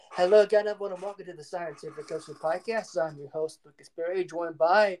Hello again, everyone, and welcome to the Scientific Coaching Podcast. I'm your host, Lucas Berry, joined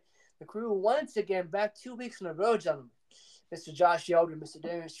by the crew once again, back 2 weeks in a row, gentlemen. Mr. Josh Elder, Mr.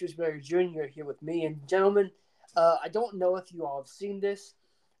 Darren Shrewsbury Jr. here with me. And gentlemen, I don't know if you all have seen this,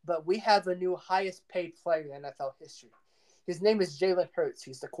 but we have a new highest paid player in NFL history. His name is Jalen Hurts.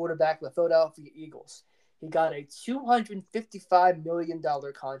 He's the quarterback of the Philadelphia Eagles. He got a $255 million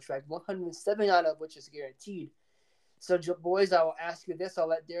contract, 179 of which is guaranteed. So, boys, I will ask you this. I'll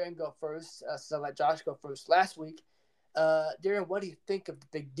let Darren go first, so I'll let Josh go first. Last week, Darren, what do you think of the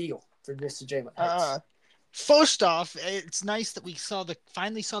big deal for Mr. Jalen Hurts? First off, it's nice that we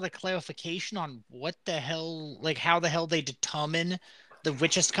finally saw the clarification on what the hell, like how the hell they determine the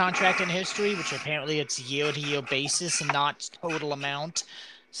richest contract in history, which apparently it's year-to-year basis and not total amount.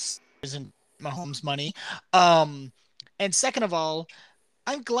 Isn't Mahomes' money. And second of all,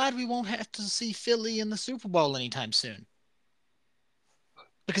 I'm glad we won't have to see Philly in the Super Bowl anytime soon.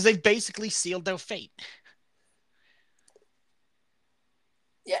 Because they've basically sealed their fate.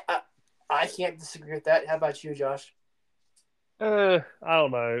 Yeah, I can't disagree with that. How about you, Josh? I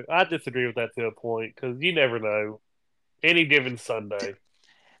don't know. I disagree with that to a point because you never know. Any given Sunday.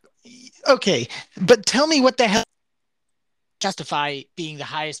 Okay, but tell me what the hell justify being the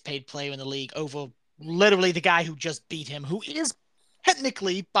highest paid player in the league over literally the guy who just beat him, who is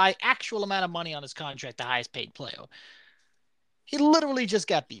technically, by actual amount of money on his contract, the highest paid player. He literally just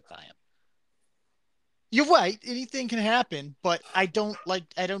got beat by him. You're right. Anything can happen, but I don't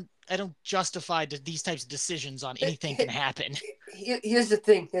justify these types of decisions on anything can happen. Here's the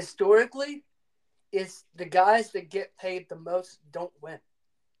thing. Historically, it's the guys that get paid the most don't win.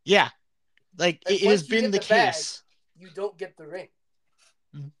 Yeah. Like, it has been the case. Bag, you don't get the ring.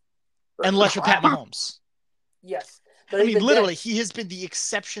 Mm-hmm. Unless you're Pat Mahomes. Yes. But I mean, literally, he has been the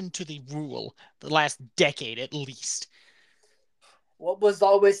exception to the rule the last decade at least. What was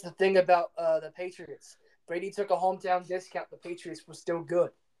always the thing about the Patriots? Brady took a hometown discount. The Patriots were still good.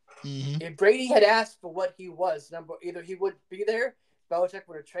 Mm-hmm. If Brady had asked for what he was, either he would be there, Belichick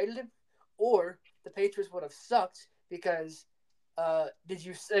would have traded him, or the Patriots would have sucked because did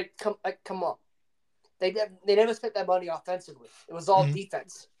you say come on? They never spent that money offensively. It was all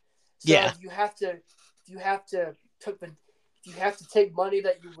defense. So yeah. if you have to take money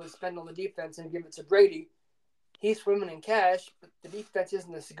that you would spend on the defense and give it to Brady, he's swimming in cash, but the defense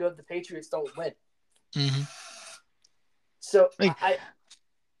isn't as good. The Patriots don't win. Mm-hmm. So I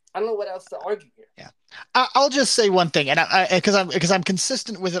don't know what else to argue here. Yeah, I'll just say one thing, and because I'm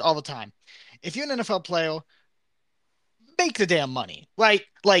consistent with it all the time. If you're an NFL player, make the damn money, right?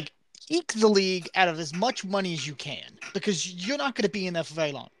 Like, eke the league out of as much money as you can, because you're not going to be in there for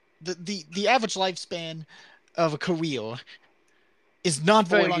very long. The average lifespan of a career is not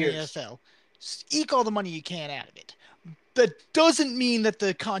very long in the NFL. Eke all the money you can out of it. That doesn't mean that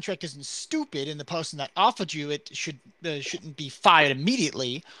the contract isn't stupid and the person that offered you it shouldn't be fired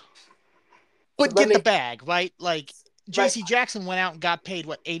immediately. But get the bag, right? Like, J.C. Jackson went out and got paid,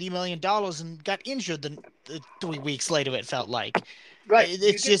 $80 million and got injured the 3 weeks later, it felt like. Right.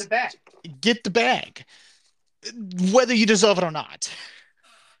 It's just the bag. Get the bag, whether you deserve it or not.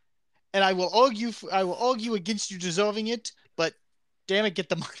 And I will argue against you deserving it, but damn it, get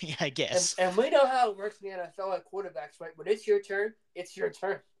the money, I guess. And we know how it works in the NFL at quarterbacks, right? When it's your turn, it's your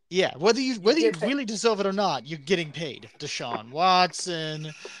turn. Yeah, whether you really deserve it or not, you're getting paid. Deshaun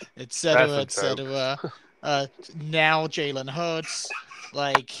Watson, etc., etc. Now Jalen Hurts,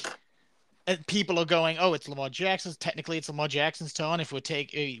 and people are going, "Oh, it's Lamar Jackson's." Technically, it's Lamar Jackson's turn.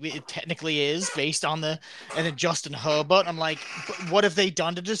 It technically is based on and then Justin Herbert. I'm like, but what have they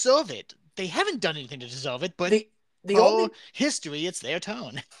done to deserve it? They haven't done anything to deserve it, but history, it's their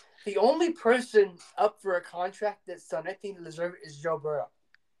turn. The only person up for a contract that's done anything to deserve it is Joe Burrow.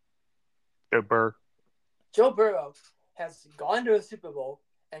 Joe Burrow has gone to a Super Bowl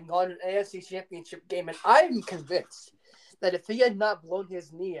and gone to an AFC Championship game, and I'm convinced that if he had not blown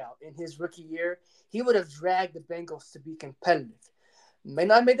his knee out in his rookie year, he would have dragged the Bengals to be competitive. May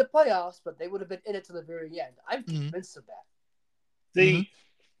not have made the playoffs, but they would have been in it to the very end. I'm convinced of that. See,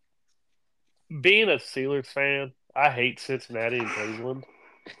 being a Steelers fan, I hate Cincinnati and Cleveland,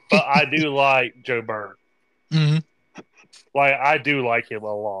 but I do like Joe Burrow. Like, I do like him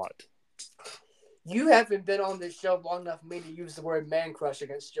a lot. You haven't been on this show long enough for me to use the word man crush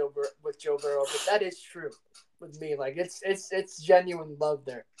against Joe Burrow, but that is true with me. Like, it's genuine love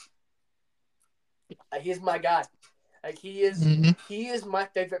there. He's my guy. Like, he is my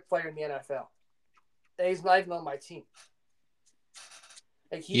favorite player in the NFL. And he's not even on my team.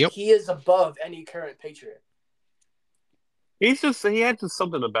 Like, he is above any current Patriot. He has just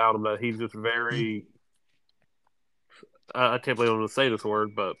something about him that he's just very. I can't believe I'm going to say this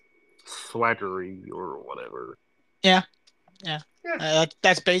word, but swaggery or whatever. Yeah, yeah. Yeah.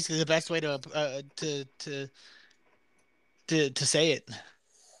 That's basically the best way to say it.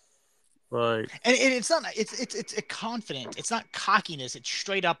 Like, And it's not it's a confident. It's not cockiness. It's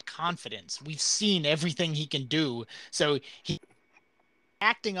straight up confidence. We've seen everything he can do, so he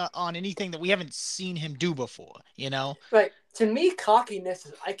acting on anything that we haven't seen him do before. You know? Right. To me, cockiness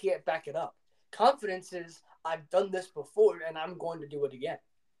is I can't back it up. Confidence is I've done this before and I'm going to do it again.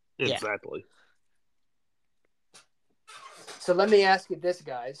 Yeah. exactly. So let me ask you this,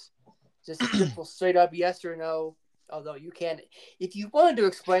 guys. Just a simple, straight up yes or no. Although you can, if you wanted to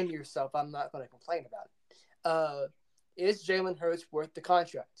explain yourself, I'm not going to complain about it. Is Jalen Hurts worth the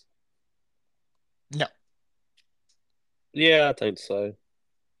contract? No. Yeah, I think so.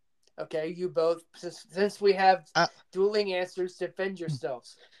 Okay, you both. Since we have Uh, dueling answers, defend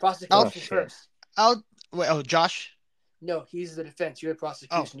yourselves. I'll Oh Prosecution shit. first. I'll wait, oh, Josh. No, he's the defense. You're the Oh.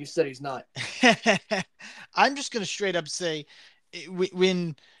 prosecution. You said he's not. I'm just gonna straight up say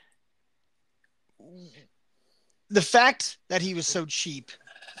when the fact that he was so cheap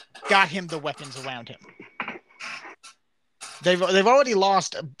got him the weapons around him. They've already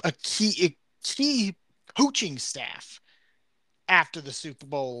lost a key coaching staff after the Super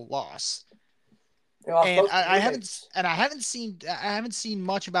Bowl loss. They lost And both I coordinators. haven't seen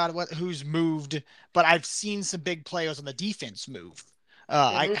much about who's moved, but I've seen some big players on the defense move.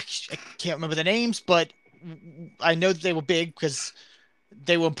 Mm-hmm. I can't remember the names, but I know that they were big because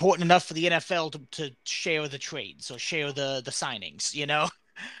they were important enough for the NFL to share the trades or share the signings, you know.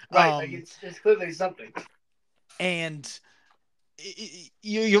 Right, like Um, it's clearly something. and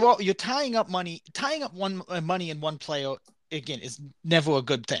you're tying up one money in one player again is never a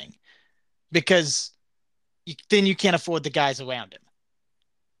good thing because then you can't afford the guys around him,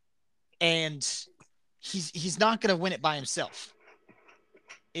 and he's not going to win it by himself.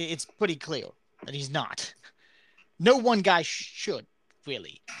 It's pretty clear that he's not. No one guy should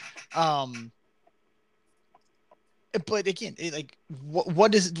really. Um, but again, like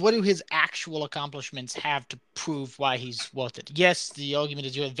what do his actual accomplishments have to prove why he's worth it? Yes, the argument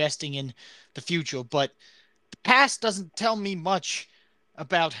is you're investing in the future, but the past doesn't tell me much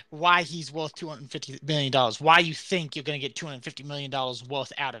about why he's worth $250 million. Why you think you're going to get $250 million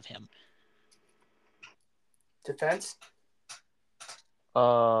worth out of him? Defense.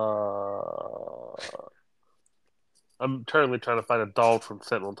 I'm currently trying to find a dog from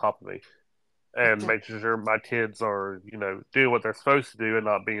sitting on top of me and making sure my kids are, doing what they're supposed to do and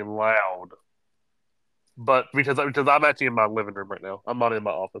not being loud. But because I'm actually in my living room right now, I'm not in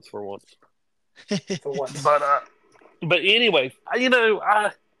my office for once. For once. But anyway,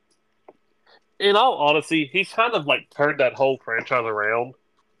 in all honesty, he's kind of like turned that whole franchise around.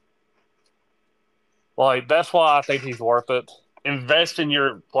 Like that's why I think he's worth it. Invest in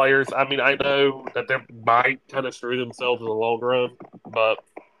your players. I mean, I know that they might kind of screw themselves in the long run, but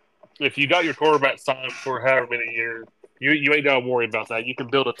if you got your quarterback signed for however many years, you ain't gotta worry about that. You can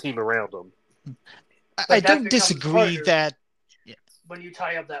build a team around them. I But that don't becomes disagree harder that. when you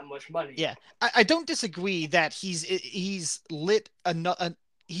tie up that much money. Yeah, I don't disagree that he's relit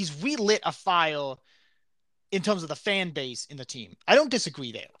a fire in terms of the fan base in the team. I don't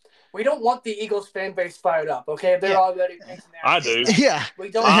disagree there. We don't want the Eagles fan base fired up, okay? They're Yeah, already facing I after do. that. yeah. We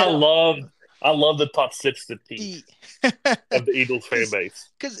don't I want love I love the toxicity Because of the Eagles fan base.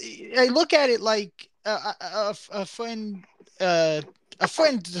 I look at it like a friend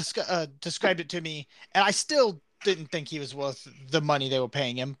described it to me, and I still didn't think he was worth the money they were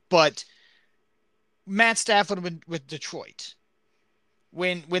paying him. But Matt Stafford with Detroit.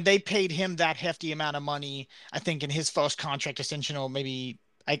 When they paid him that hefty amount of money, I think in his first contract extension, or maybe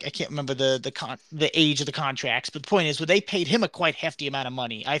I can't remember the age of the contracts, but the point is, when they paid him a quite hefty amount of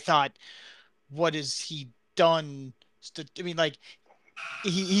money, I thought, what has he done? I mean, like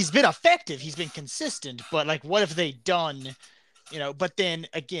he's been effective, he's been consistent, but like, what have they done? But then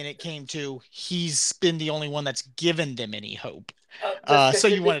again, it came to he's been the only one that's given them any hope. So to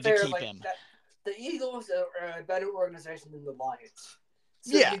you be wanted to fair, keep like him. that, the Eagles are a better organization than the Lions.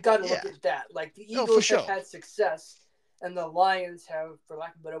 So Yeah, you got to look yeah. at that. Like the Oh, for Eagles have sure. had success, and the Lions have, for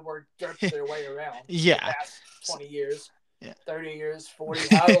lack of a better word, dirt their way around the Yeah. past 20 years, Yeah. 30 years, 40,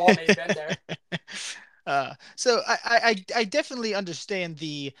 however long they've been there. So I definitely understand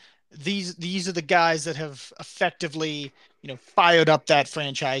these are the guys that have effectively, fired up that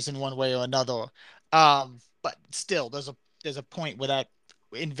franchise in one way or another. But still, there's a point where that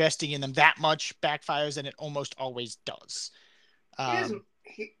investing in them that much backfires, and it almost always does. Here's Um,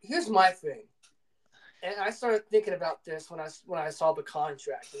 here's my thing, and I started thinking about this when I saw the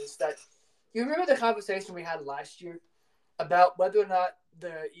contract. Is that you remember the conversation we had last year about whether or not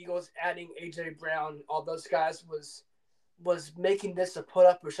the Eagles adding AJ Brown, all those guys was making this a put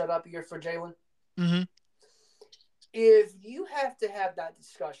up or shut up year for Jalen. Mm-hmm. If you have to have that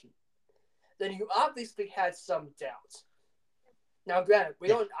discussion, then you obviously had some doubts. Now, granted, we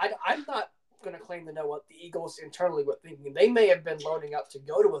don't. I'm not going to claim to know what the Eagles internally were thinking. They may have been loading up to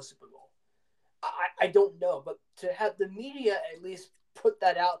go to a Super Bowl. I don't know, but to have the media at least put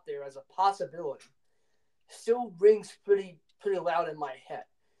that out there as a possibility still rings pretty loud in my head.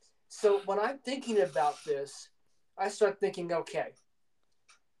 So when I'm thinking about this, I start thinking, okay,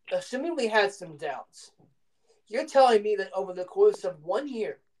 assuming we had some doubts, you're telling me that over the course of 1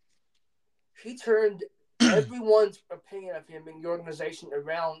 year, he turned everyone's opinion of him in your organization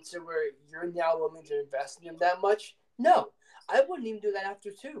around to where you're now willing to invest in him that much? No, I wouldn't even do that after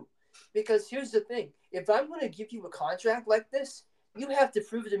 2. Because here's the thing. If I'm going to give you a contract like this, you have to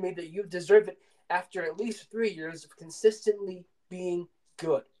prove to me that you deserve it after at least 3 years of consistently being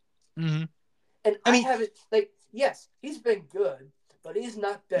good. Mm-hmm. And I haven't, yes, he's been good, but he's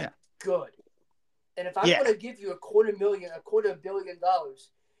not been good. And if I'm going to give you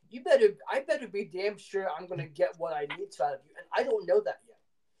 $250,000,000, I better be damn sure I'm going to get what I need out of you. And I don't know that yet.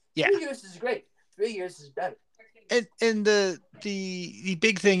 Yeah. 2 years is great. 3 years is better. And the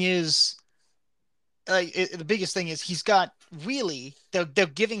big thing is, the biggest thing is he's got really they're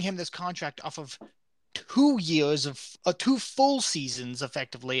giving him this contract off of 2 years of 2 full seasons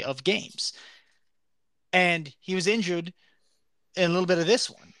effectively of games, and he was injured in a little bit of this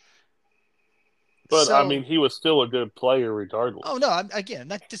one. But so, I mean, he was still a good player regardless. Oh no, I'm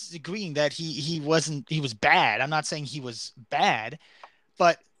not disagreeing that he was bad. I'm not saying he was bad,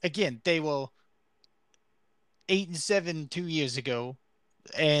 but again, they were 8-7 2 years ago,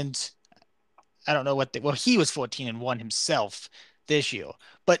 and I don't know what he was 14-1 himself this year,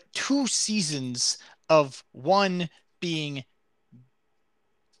 but 2 seasons of one being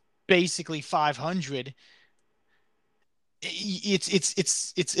basically 500.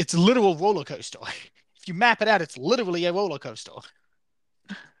 It's a literal roller coaster. If you map it out, it's literally a roller coaster.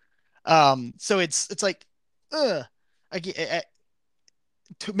 So it's like, I,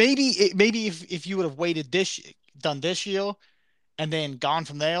 maybe if you would have done this year and then gone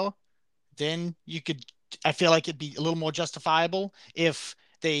from there, then you could. I feel like it'd be a little more justifiable if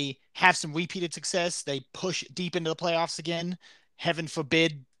they have some repeated success. They push deep into the playoffs again. Heaven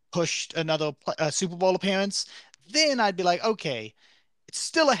forbid, push another Super Bowl appearance. Then I'd be like, okay, it's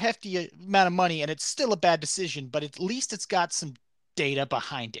still a hefty amount of money and it's still a bad decision, but at least it's got some data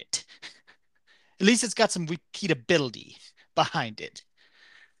behind it. At least it's got some repeatability behind it.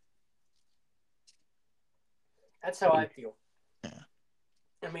 That's how I feel. Yeah.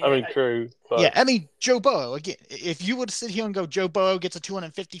 I mean, true. But... Yeah, I mean, Joe Burrow, again, if you were to sit here and go, Joe Burrow gets a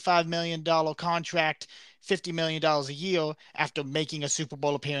 $255 million contract, $50 million a year after making a Super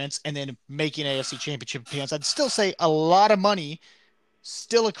Bowl appearance and then making an AFC Championship appearance, I'd still say a lot of money,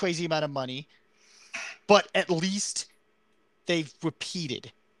 still a crazy amount of money, but at least they've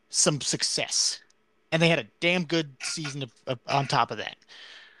repeated some success. And they had a damn good season on top of that.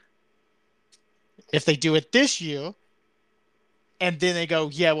 If they do it this year, and then they go,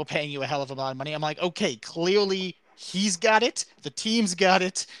 yeah, we're paying you a hell of a lot of money. I'm like, okay, clearly he's got it. The team's got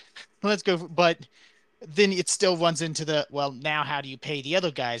it. Let's go. But then it still runs into the, well, now how do you pay the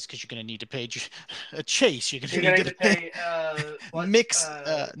other guys? Because you're going to need to pay a Chase. You're going to need to pay not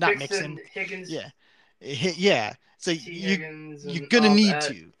Mixon. Higgins. Yeah. Yeah. So you're going to need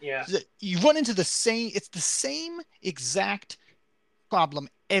to. Yeah. You run into it's the same exact problem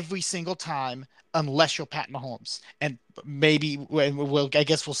every single time unless you're Pat Mahomes. And maybe I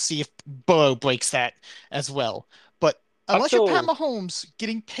guess we'll see if Burrow breaks that as well. But unless you're Pat Mahomes,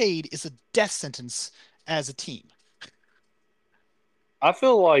 getting paid is a death sentence as a team. I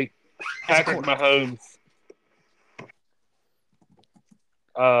feel like Patrick Mahomes.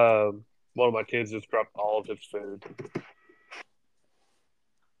 One of my kids just dropped all of his food.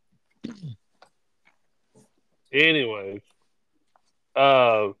 Anyways,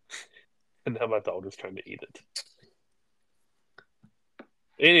 and now my dog is trying to eat it.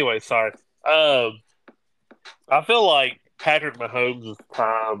 Anyway, sorry. I feel like Patrick Mahomes'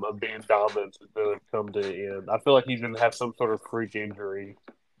 time of being dominant is going to come to an end. I feel like he's going to have some sort of freak injury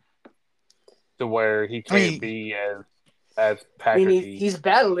to where he can't be as Patrick. I mean, he's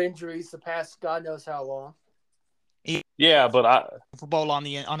battled injuries the past God knows how long. Yeah, but football on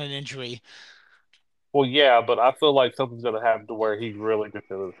an injury. Well, yeah, but I feel like something's going to happen to where he's really just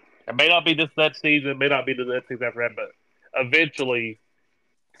going to. It may not be just that season, it may not be the next season after that, but eventually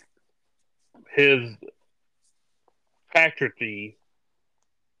his faculty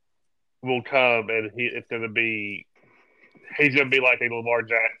will come and it's going to be He's going to be like a Lamar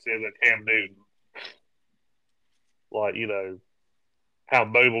Jackson and Cam Newton. Like, how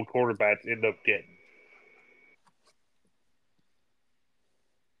mobile quarterbacks end up getting.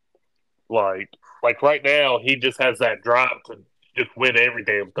 Like right now, he just has that drive to just win every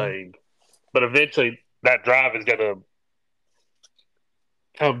damn thing. But eventually, that drive is going to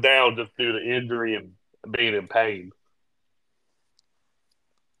come down just due to injury and being in pain.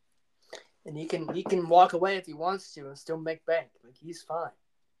 And he can walk away if he wants to and still make bank. Like he's fine.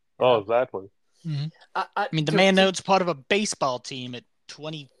 Oh, exactly. Mm-hmm. I mean, the man knows part of a baseball team at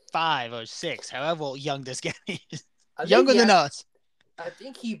 25 or 6, however young this guy is. Younger than us. I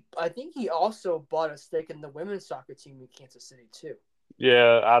think he also bought a stake in the women's soccer team in Kansas City too.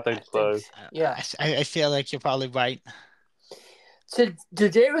 Yeah, I think so. Yeah, I feel like you're probably right. To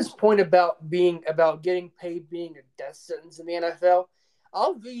David's point about getting paid being a death sentence in the NFL,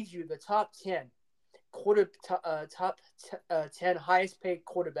 I'll read you the top 10 highest paid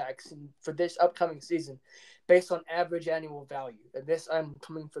quarterbacks for this upcoming season based on average annual value. And this I'm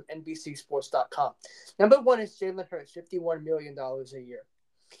coming from NBCSports.com. Number 1 is Jalen Hurts, $51 million a year.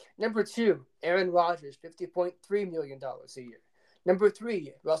 Number 2, Aaron Rodgers, $50.3 million a year. Number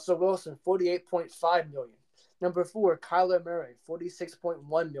 3, Russell Wilson, $48.5 million. Number 4, Kyler Murray,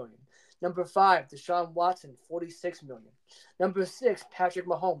 $46.1 million. Number 5, Deshaun Watson, $46 million. Number 6, Patrick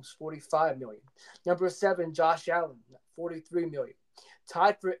Mahomes, $45 million. Number 7, Josh Allen, $43 million.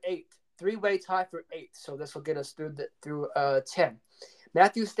 Tied for 8th, three-way tie for 8th. So this will get us through 10.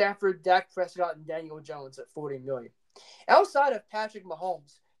 Matthew Stafford, Dak Prescott, and Daniel Jones at $40 million. Outside of Patrick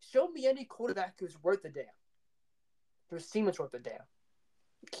Mahomes, show me any quarterback who's worth a damn. Whose team is worth a damn.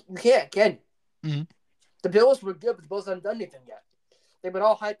 You can't, can you? Mm-hmm. The Bills were good, but the Bills haven't done anything yet. They've been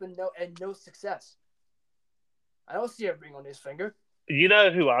all hype and no success. I don't see a ring on his finger. You know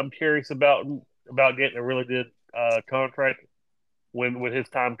who I'm curious about getting a really good contract when his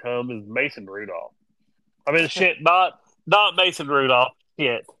time comes is Mason Rudolph. I mean, shit, not Mason Rudolph.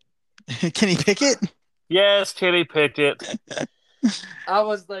 Shit. Kenny Pickett? Yes, Kenny Pickett. I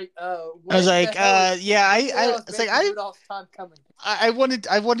was like, Rudolph's time coming. I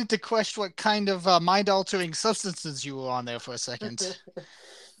wanted to question what kind of mind-altering substances you were on there for a second.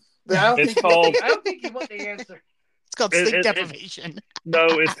 But I don't think you want the answer. It's called sleep deprivation. No,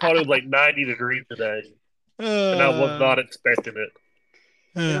 it's called like 90 degrees today, and I was not expecting it.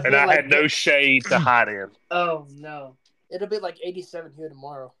 And I had no shade to hide in. Oh no, it'll be like 87 here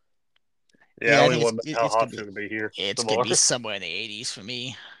tomorrow. Yeah, I only wonder how hot it's going to be here. It's going to be somewhere in the 80s for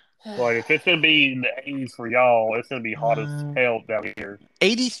me. Like, if it's going to be in the 80s for y'all, it's going to be hot as hell down here.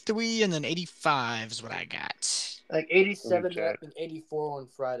 83 and then 85 is what I got. Like 87 and 84 on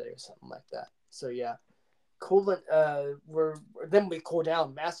Friday or something like that. So, yeah. Cooling, then we cool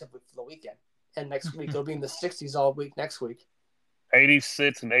down massively for the weekend. And next week, it'll be in the 60s all week next week.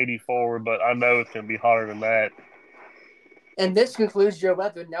 86 and 84, but I know it's going to be hotter than that. And this concludes your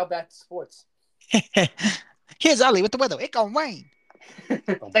weather. Now back to sports. Here's Ollie with the weather. It's gonna rain.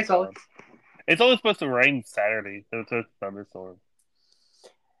 Thanks, Ollie. It's only supposed to rain Saturday, so it's a thunderstorm.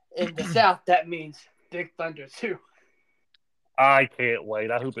 In the South, that means big thunder too. I can't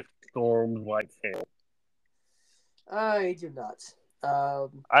wait. I hope it storms like hell. I do not.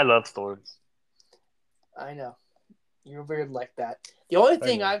 I love storms. I know. You're weird like that. The only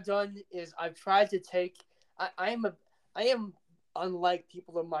thing I've done is I've tried to take. I am unlike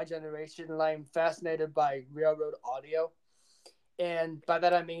people of my generation, and I am fascinated by railroad audio. And by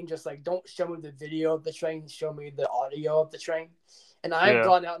that I mean just like, don't show me the video of the train, show me the audio of the train. And I've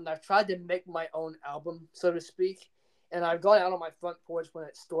gone out and I've tried to make my own album, so to speak. And I've gone out on my front porch when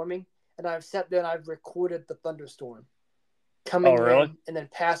it's storming, and I've sat there and I've recorded the thunderstorm coming in and then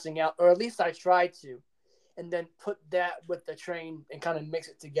passing out, or at least I tried to. And then put that with the train and kind of mix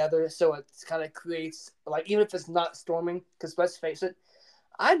it together so it kind of creates, like, even if it's not storming, because let's face it,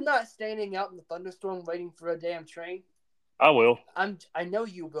 I'm not standing out in the thunderstorm waiting for a damn train. I will. I know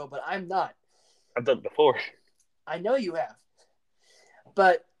you will, but I'm not. I've done it before. I know you have.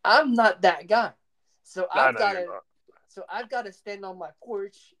 But I'm not that guy. So I've got to stand on my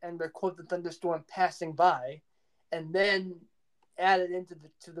porch and record the thunderstorm passing by, and then added into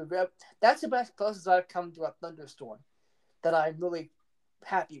the rep. That's about as close as I've come to a thunderstorm that I'm really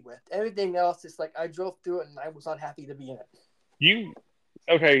happy with. Everything else is like I drove through it and I was not happy to be in it.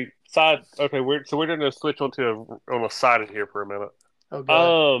 We're gonna switch on a side here for a minute.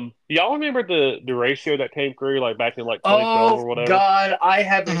 Okay. Y'all remember the ratio that came through like back in like 2012 or whatever? Oh God, I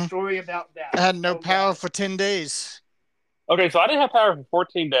have a story about that. I had no power for 10 days. Okay, so I didn't have power for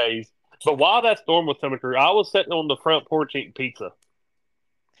 14 days. But while that storm was coming through, I was sitting on the front porch eating pizza.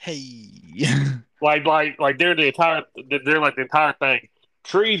 Hey. Like during the entire thing.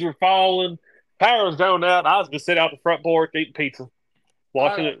 Trees were falling, power was going out. I was gonna sit out the front porch eating pizza, All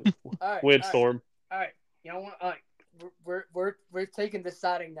watching right, it windstorm. all right. You know what? All right. We're taking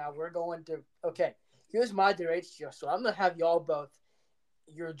deciding now. We're going to okay. Here's my ratio. So I'm gonna have y'all both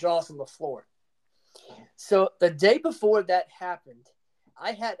your jaws on the floor. So the day before that happened,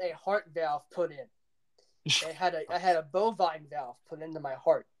 I had a heart valve put in. I had a bovine valve put into my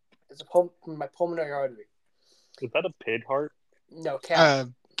heart. It's my pulmonary artery. Is that a pig heart? No, cow.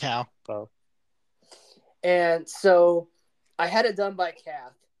 Cow. Oh, And so I had it done by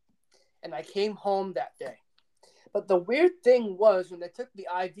cath, and I came home that day. But the weird thing was when they took the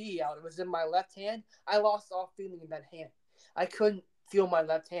IV out, it was in my left hand. I lost all feeling in that hand. I couldn't feel my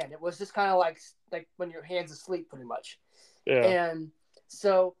left hand. It was just kind of like when your hand's asleep, pretty much. yeah. And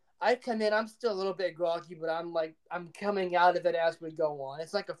so I come in. I'm still a little bit groggy, but I'm coming out of it as we go on.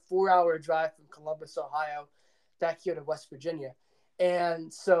 It's like a 4-hour drive from Columbus, Ohio, back here to West Virginia.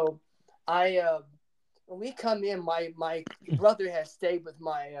 And so when we come in, my brother has stayed with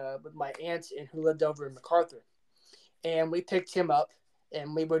my aunt who lived over in MacArthur, and we picked him up,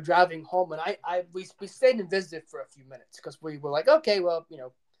 and we were driving home, and we stayed and visited for a few minutes because we were like, okay, well,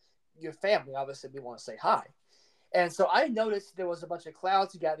 your family, obviously we want to say hi. And so I noticed there was a bunch of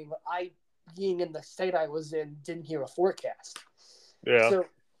clouds gathering, but I, being in the state I was in, didn't hear a forecast. Yeah. So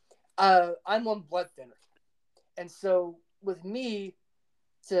I'm on blood thinner, and so with me,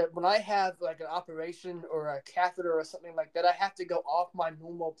 when I have like an operation or a catheter or something like that, I have to go off my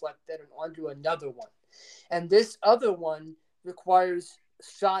normal blood thinner onto another one. And this other one requires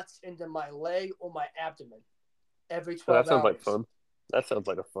shots into my leg or my abdomen every 12 That sounds hours. like fun. That sounds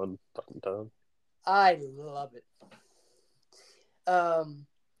like a fun fucking time. I love it.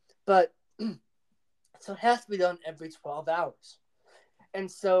 But so it has to be done every 12 hours.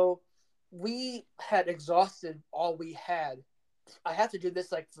 And so we had exhausted all we had. I had to do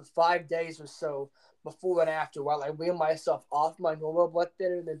this like for 5 days or so before and after while I wean myself off my normal blood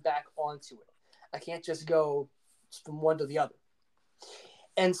thinner and then back onto it. I can't just go from one to the other.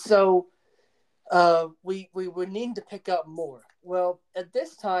 And so we were needing to pick up more. Well, at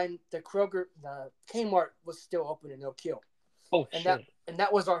this time, the Kmart was still open in Oak Hill. Oh, and shit.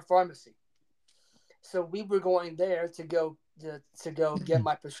 that was our pharmacy. So we were going there to go get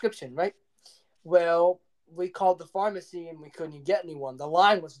my prescription, right? Well, we called the pharmacy and we couldn't get anyone. The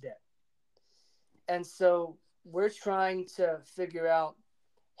line was dead. And so we're trying to figure out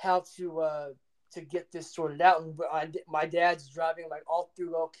how to get this sorted out. And my dad's driving like all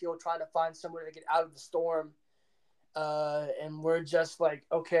through Oak Hill trying to find somewhere to get out of the storm. And we're just like,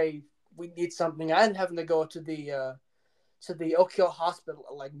 okay, we need something. I'm having to go to the Oak Hill Hospital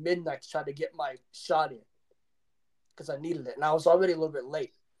at like midnight to try to get my shot in because I needed it. And I was already a little bit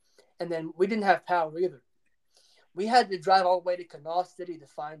late. And then we didn't have power either. We had to drive all the way to Canal City to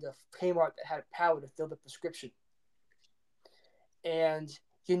find a Kmart that had power to fill the prescription. And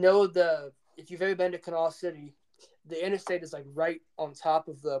if you've ever been to Canal City, the interstate is like right on top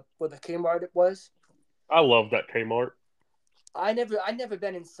of where the Kmart it was. I love that Kmart. I never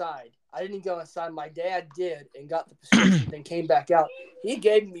been inside. I didn't go inside. My dad did and got the prescription, then came back out. He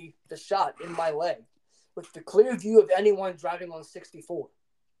gave me the shot in my leg with the clear view of anyone driving on 64.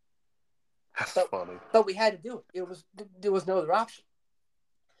 That's funny. But we had to do it. There was no other option.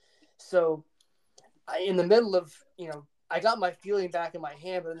 So, in the middle of I got my feeling back in my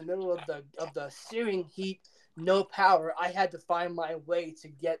hand, but in the middle of the searing heat, no power, I had to find my way to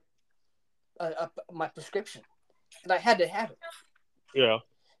get my prescription, and I had to have it. Yeah.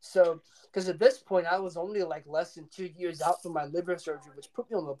 So, because at this point, I was only like less than 2 years out from my liver surgery, which put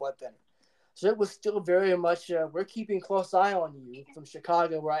me on the blood thinner. So it was still very much, we're keeping a close eye on you from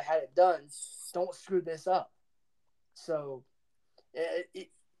Chicago where I had it done. Don't screw this up. So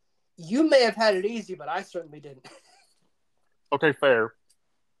you may have had it easy, but I certainly didn't. Okay, fair.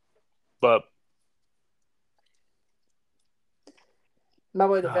 But My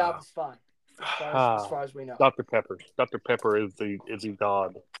way, the valve is fine, as far as we know. Dr. Pepper. Dr. Pepper is the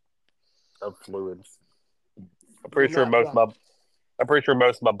god of fluids. I'm pretty sure most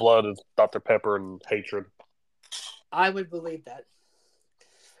of my blood is Dr. Pepper and hatred. I would believe that.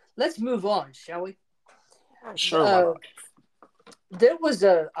 Let's move on, shall we? Sure, why not? There was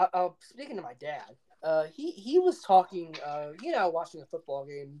speaking to my dad. He was talking. Watching a football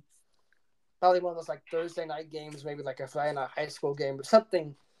game, probably one of those like Thursday night games, maybe like a Friday night high school game or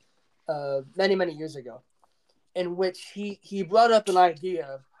something. Many years ago, in which he brought up an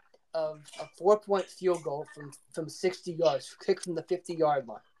idea of a 4-point field goal from 60 yards, kick from the 50-yard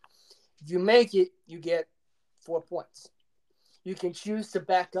line. If you make it, you get 4 points. You can choose to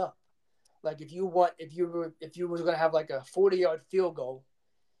back up. Like if you were going to have like a 40-yard field goal,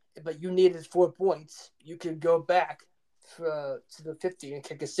 but you needed 4 points, you could go back to the 50 and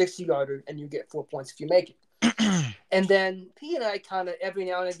kick a 60-yarder, and you get 4 points if you make it. And then P and I kind of every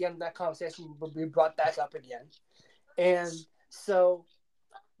now and again that conversation will be brought back up again. And so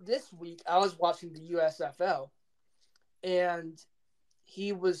this week I was watching the USFL, and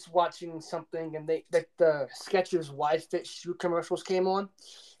he was watching something, and the Skechers wide fit shoe commercials came on,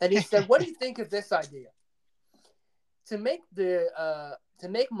 and he said, "What do you think of this idea? To make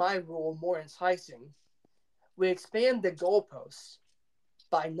my rule more enticing, we expand the goalposts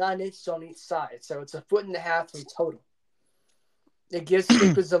by 9 inches on each side, so it's 1.5 feet in total. It gives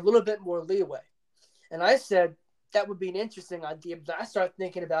kickers a little bit more leeway." And I said that would be an interesting idea, but I started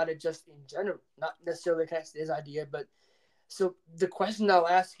thinking about it just in general, not necessarily connected to his idea. But so the question I'll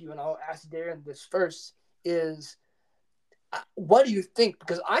ask you, and I'll ask Darren this first, is what do you think?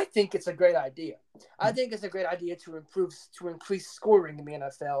 Because I think it's a great idea. I think it's a great idea to increase scoring in the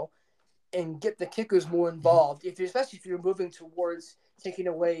NFL and get the kickers more involved, especially if you're moving towards taking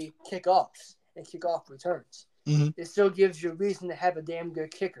away kickoffs and kickoff returns. Mm-hmm. It still gives you a reason to have a damn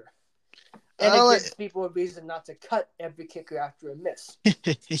good kicker. And it gives people a reason not to cut every kicker after a miss.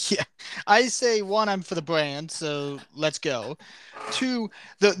 Yeah. I say, one, I'm for the brand, so let's go. Two,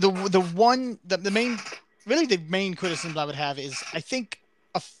 the main criticism I would have is I think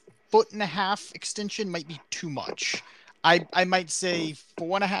 1.5 foot extension might be too much. I might say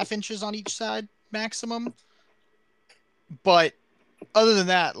 4.5 inches on each side maximum. But other than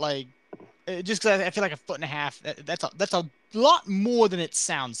that, like, just because I feel like 1.5 foot, that's a lot more than it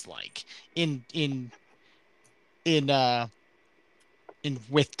sounds like in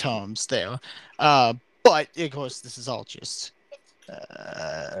width terms there. But of course, this is all just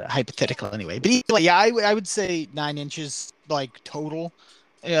hypothetical anyway. But yeah, I would say 9 inches like total.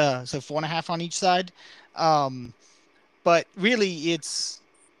 So 4.5 on each side. But really,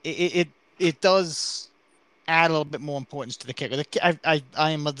 it does add a little bit more importance to the kicker. I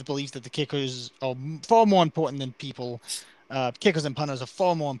am of the belief that the kickers are far more important than people. Kickers and punters are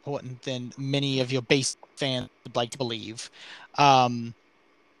far more important than many of your base fans would like to believe. And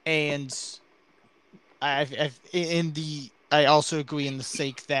I also agree in the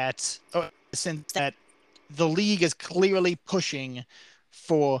sense that the league is clearly pushing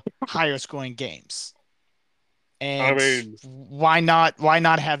for higher scoring games. And I mean, why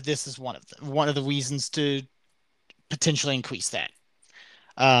not have this as one of the reasons to potentially increase that?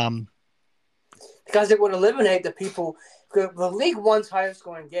 Because it would eliminate the people. The league wants higher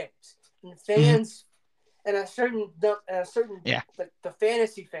scoring games, and fans, and a certain like the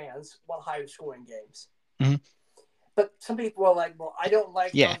fantasy fans want higher scoring games. Mm-hmm. But some people are like, "Well, I don't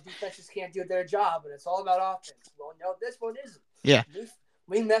like how defenses can't do their job, and it's all about offense." Well, no, this one isn't. Yeah,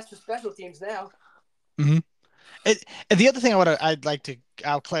 we mess with special teams now. Mm-hmm. And the other thing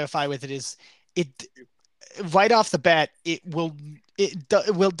I'll clarify with it is it right off the bat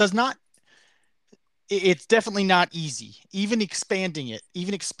does not. It's definitely not easy. Even expanding the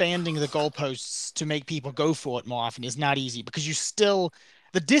goalposts to make people go for it more often is not easy because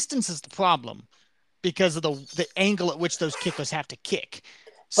the distance is the problem because of the angle at which those kickers have to kick.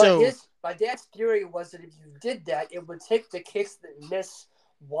 So my dad's theory was that if you did that, it would take the kicks that miss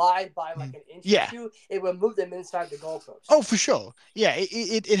wide by like an inch or two. It would move them inside the goalpost. Oh, for sure. Yeah,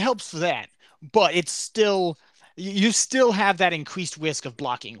 it helps for that, but it's still you still have that increased risk of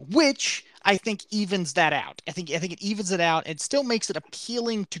blocking, which I think evens that out. I think it evens it out. It still makes it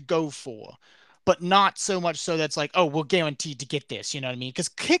appealing to go for, but not so much so that's like, oh, we're guaranteed to get this. You know what I mean? Because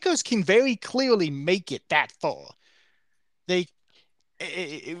kickers can very clearly make it that far.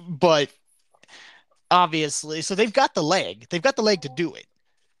 But obviously, so they've got the leg. They've got the leg to do it.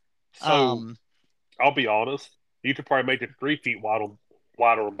 So I'll be honest. You could probably make it 3 feet wider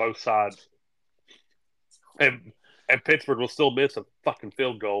on both sides, and Pittsburgh will still miss a fucking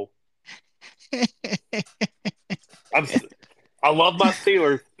field goal. I love my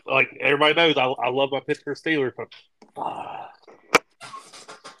Steelers. Like everybody knows, I love my Pittsburgh Steelers, but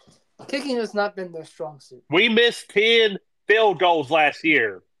kicking has not been their strong suit. We missed 10 field goals last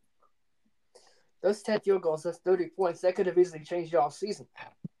year. Those 10 field goals, that's 30 points. That could have easily changed your offseason.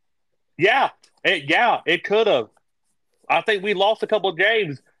 Yeah, it could have. I think we lost a couple of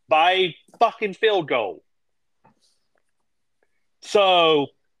games by a fucking field goal. So,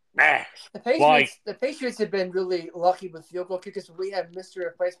 the Patriots have been really lucky with field goal kickers. We have Mr.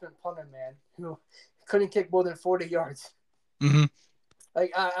 Replacement Punter Man who couldn't kick more than 40 yards. Mm-hmm.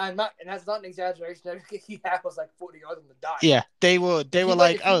 Like I'm not, and that's not an exaggeration. Every kick he had was like 40 yards on the dot. Yeah, they were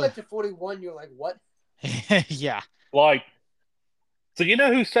like, if you went to 41, you're like, what? Yeah. Like, So you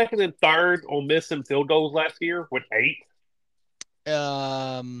know who's second and third on missing field goals last year with 8?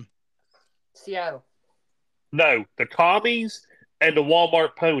 Seattle. No, the Commies and the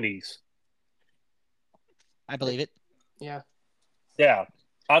Walmart Ponies. I believe it. Yeah. Yeah,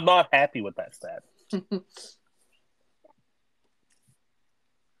 I'm not happy with that stat.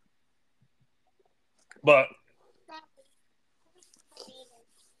 But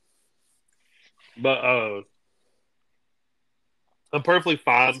I'm perfectly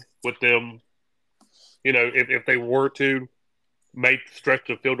fine with them. You know, if they were to make stretch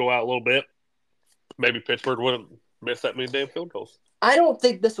the field goal out a little bit, maybe Pittsburgh wouldn't miss that many damn field goals. I don't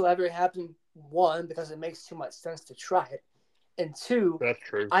think this will ever happen, one, because it makes too much sense to try it. And two, That's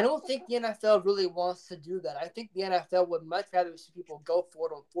true. I don't think the NFL really wants to do that. I think the NFL would much rather see people go for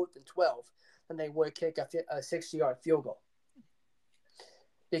it on 4th and 12 than they would kick a 60-yard field goal.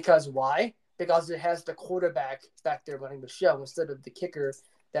 Because why? Because it has the quarterback back there running the show instead of the kicker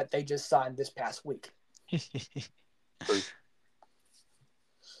that they just signed this past week.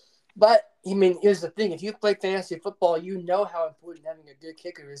 But, I mean, here's the thing. If you play fantasy football, you know how important having a good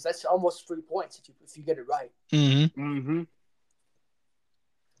kicker is. That's almost 3 points if you get it right. Mm-hmm. Mm-hmm.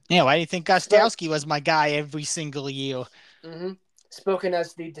 Yeah, why do you think Gostowski was my guy every single year? Mm-hmm. Spoken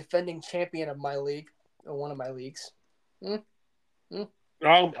as the defending champion of my league, or one of my leagues.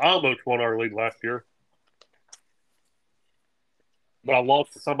 I almost won our league last year. But I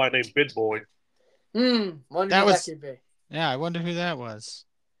lost to somebody named Big Boy. Wonder who that could be. Yeah, I wonder who that was.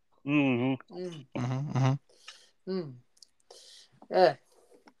 Mm-hmm.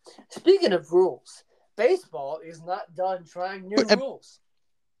 Speaking of rules, baseball is not done trying new rules.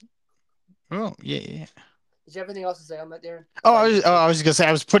 Oh, yeah. Did you have anything else to say on that, Darren? I was gonna say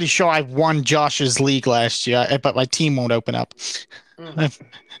I was pretty sure I won Josh's league last year, but my team won't open up. But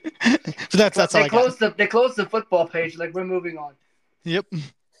that's all I got. They closed the football page. Like, we're moving on. Yep.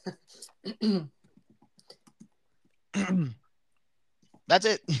 That's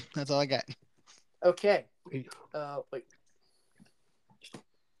it. That's all I got. Okay. Wait.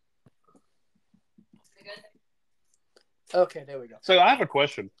 Okay, there we go. So I have a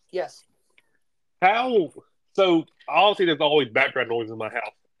question. Yes. So obviously there's always background noise in my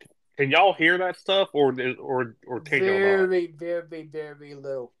house. Can y'all hear that stuff, or can y'all not? Very, very, very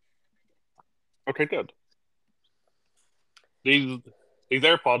little. Okay, good. These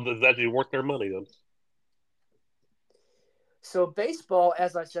AirPods is actually worth their money then. So baseball,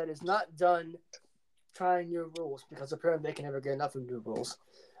 as I said, is not done trying new rules because apparently they can never get enough of new rules.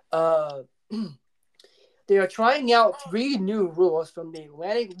 They are trying out 3 new rules from the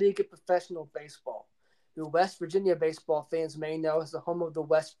Atlantic League of Professional Baseball, who West Virginia baseball fans may know as the home of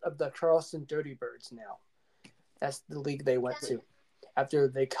the Charleston Dirty Birds now. That's the league they went to after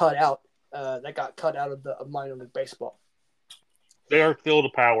they got cut out of minor league baseball. They are still the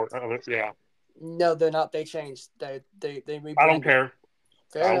power. Yeah. No, they're not. They changed. They rebranded. I don't care.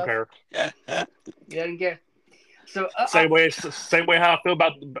 Fair enough. Care. You didn't care. So same way how I feel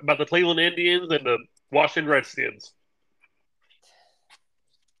about the Cleveland Indians and the Washington Redskins.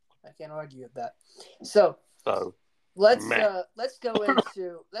 I can't argue with that. So let's go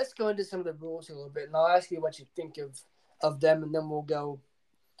into some of the rules a little bit, and I'll ask you what you think of them, and then we'll go.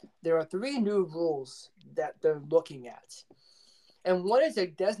 There are 3 new rules that they're looking at, and one is a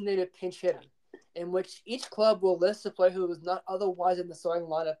designated pinch hitter, in which each club will list a player who is not otherwise in the starting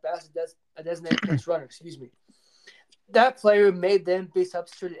lineup as a designated pinch runner. Excuse me. That player may then be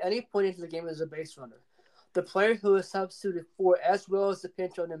substituted at any point into the game as a base runner. The player who is substituted for, as well as the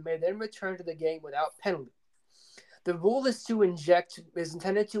pinch runner, may then return to the game without penalty. The rule is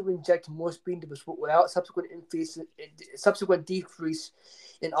intended to inject more speed into the sport without subsequent decrease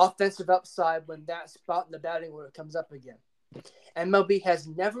in offensive upside when that spot in the batting order comes up again. MLB has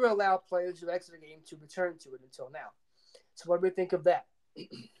never allowed players who exit the game to return to it until now. So what do we think of that?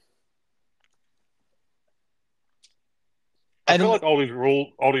 I feel like all these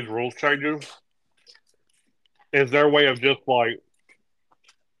rules changes is their way of just like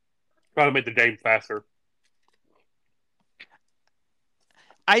trying to make the game faster.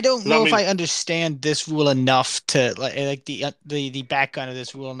 I don't know if I understand this rule enough to like the background of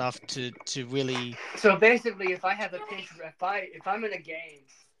this rule enough to really. So basically, if I have a pinch, if I'm in a game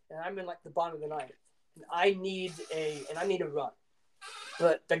and I'm in like the bottom of the ninth, and I need a run,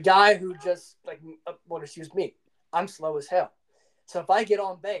 but the guy who just excuse me, I'm slow as hell. So if I get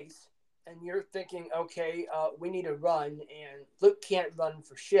on base and you're thinking, okay, we need a run, and Luke can't run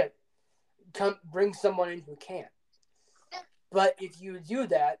for shit, bring someone in who can. But if you do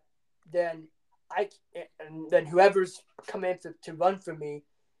that, then whoever's come in to run for me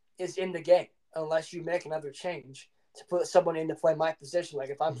is in the game, unless you make another change. to put someone in to play my position. Like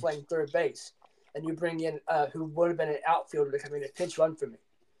if I'm playing third base and you bring in who would have been an outfielder to come in and pinch run for me,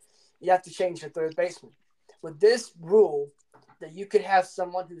 you have to change the third baseman. With this rule, that you could have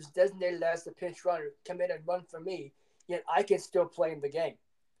someone who's designated as the pinch runner come in and run for me, yet I can still play in the game.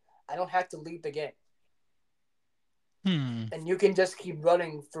 I don't have to lead the game. And you can just keep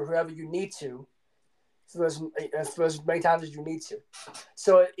running for whoever you need to for as many times as you need to.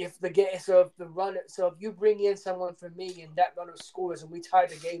 So if you bring in someone for me and that runner scores and we tie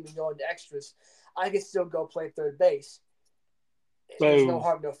the game and go into extras, I can still go play third base. There's no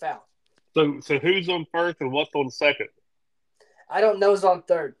harm, no foul. So who's on first and what's on second? I don't know who's on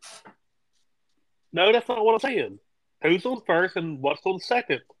third. No, that's not what I'm saying. Who's on first and what's on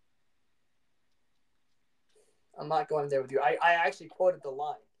second? I'm not going there with you. I actually quoted the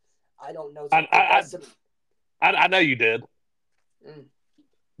line. I don't know. I know you did.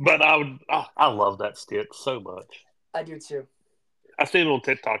 But I love that skit so much. I do too. I seen it on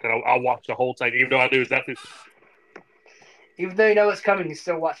TikTok and I watched the whole thing, even though I knew exactly. Even though you know it's coming, you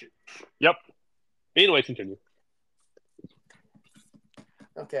still watch it. Yep. Anyway, continue.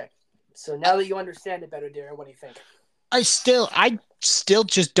 Okay. So now that you understand it better, Darren, what do you think? I still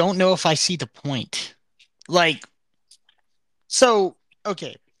just don't know if I see the point. Like, so,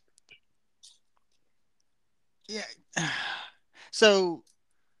 okay. Yeah. So,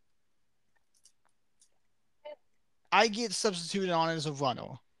 I get substituted on as a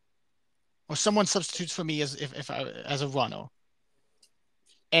runner, or someone substitutes for me as a runner.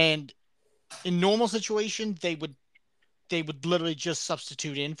 And in normal situation, they would literally just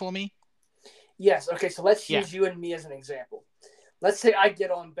substitute in for me. Yes. Okay. So let's use you and me as an example. Let's say I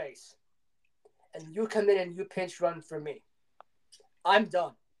get on base, and you come in and you pinch run for me. I'm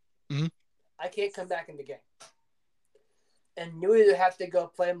done. Mm-hmm. I can't come back in the game. And you either have to go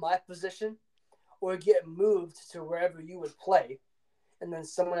play my position or get moved to wherever you would play, and then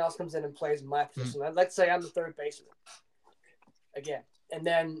someone else comes in and plays my position. Mm-hmm. Let's say I'm the third baseman again. And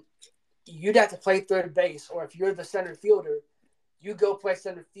then you'd have to play third base, or if you're the center fielder, you go play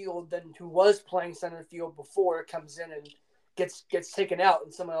center field, then who was playing center field before comes in and gets taken out,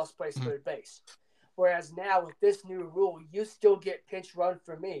 and someone else plays third base. Whereas now with this new rule, you still get pinch run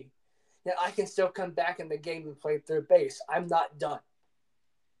for me. Now I can still come back in the game and play third base. I'm not done.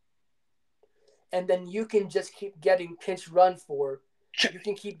 And then you can just keep getting pinch run for. You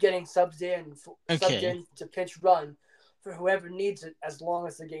can keep getting subbed in to pinch run for whoever needs it as long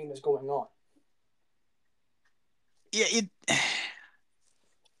as the game is going on. Yeah,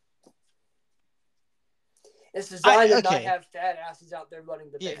 it's designed to not have fat asses out there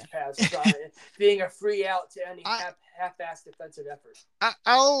running the base paths, being a free out to any half-assed defensive effort.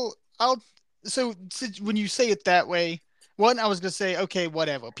 So when you say it that way, one, I was gonna say, okay,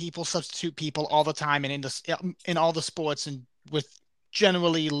 whatever. People substitute people all the time, and in all the sports, and with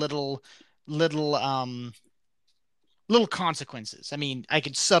generally little consequences. I mean, I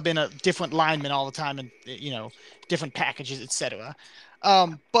could sub in a different lineman all the time, and different packages, etc.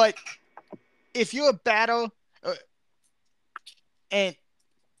 But if you're a batter and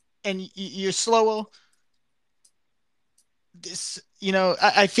you're slower,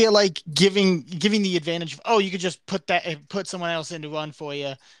 I feel like giving the advantage of, you could just put someone else in to run for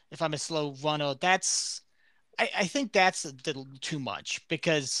you if I'm a slow runner. I think that's a little too much,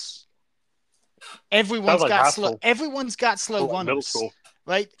 because everyone's got slow runners,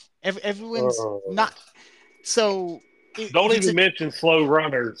 right? Everyone's not. So don't even mention slow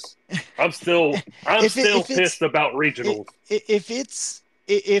runners. I'm still pissed about regionals. If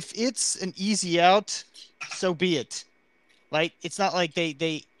it's an easy out, so be it. Right? It's not like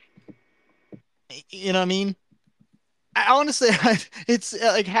they you know what I mean? Honestly, it's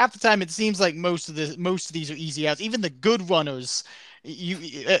like half the time it seems like most of these are easy outs. Even the good runners,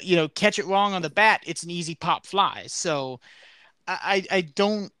 you catch it wrong on the bat, it's an easy pop fly. So I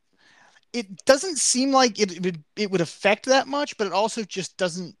don't. It doesn't seem like it would affect that much, but it also just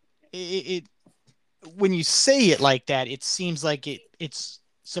doesn't. It when you say it like that, it seems like it's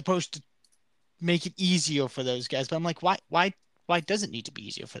supposed to make it easier for those guys. But I'm like, why does it need to be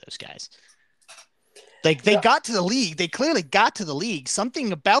easier for those guys? Like they got to the league. They clearly got to the league.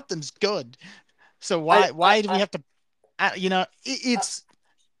 Something about them's good. So why do we have to? It's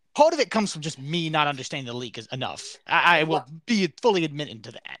part of it comes from just me not understanding the league enough. I will be fully admitting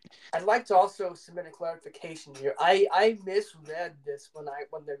to that. I'd like to also submit a clarification here. I misread this when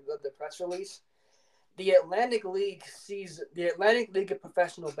they read the press release. The Atlantic League of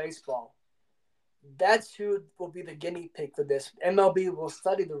Professional Baseball. That's who will be the guinea pig for this. MLB will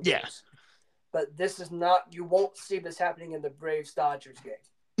study the rules. Yeah. But this is not. You won't see this happening in the Braves-Dodgers game.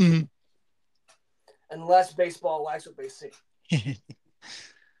 Mm-hmm. unless baseball likes what they see.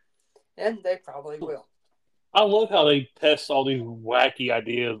 And they probably will. I love how they test all these wacky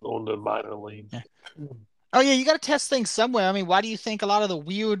ideas on the minor league. Yeah. Oh yeah, you got to test things somewhere. I mean, why do you think a lot of the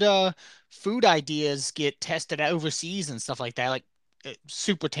weird food ideas get tested overseas and stuff like that? Like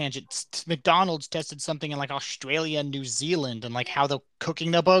super tangent. McDonald's tested something in like Australia and New Zealand and like how they're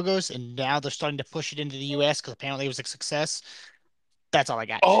cooking their burgers, and now they're starting to push it into the US because apparently it was a success. That's all I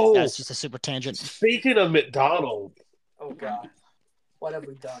got. Oh, That's just a super tangent. speaking of McDonald's, Oh God, what have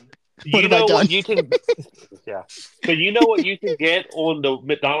we done? What you have I know done? what you can, yeah. So you know what you can get on the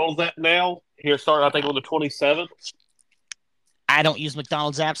McDonald's app now? Here, starting I think on the 27th. I don't use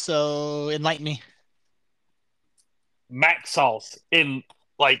McDonald's app, so enlighten me. Mac sauce in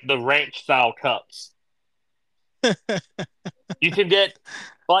like the ranch style cups. You can get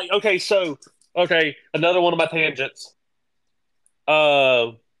like okay, another one of my tangents.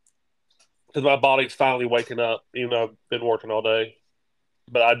 Because my body's finally waking up. You know, I've been working all day,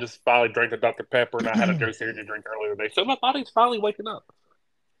 but I just finally drank a Dr Pepper and I had a Ghost Energy drink earlier today, so my body's finally waking up.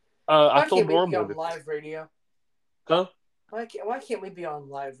 I Why feel can't we be normal. on live radio? Huh? Why can't we be on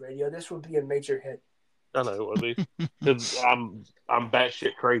live radio? This would be a major hit. I know it would be because I'm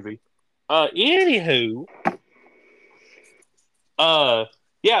batshit crazy. Anywho,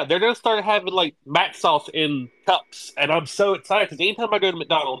 yeah, they're gonna start having like mac sauce in cups, and I'm so excited because anytime I go to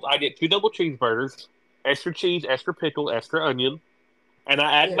McDonald's, I get 2 double cheeseburgers, extra cheese, extra pickle, extra onion, and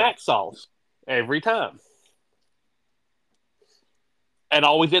I add Yeah. mac sauce every time. And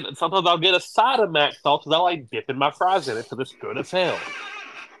sometimes I'll get a side of mac sauce because I like dipping my fries in it because it's good as hell.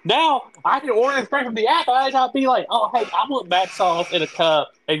 Now I can order it straight from the app. I gotta be like, oh hey, I want mac sauce in a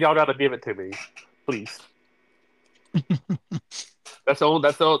cup, and y'all gotta give it to me, please. That's all.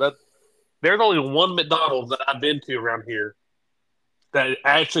 There's only one McDonald's that I've been to around here that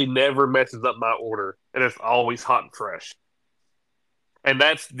actually never messes up my order, and it's always hot and fresh. And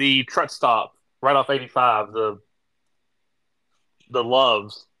that's the truck stop right off 85, the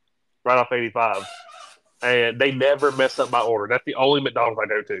Loves right off 85, and they never mess up my order. That's the only McDonald's I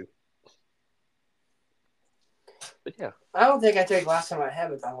go to. But yeah, I don't think I think last time I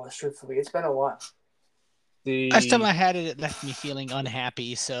had McDonald's. Truthfully, it's been a while. Last time I had it, it left me feeling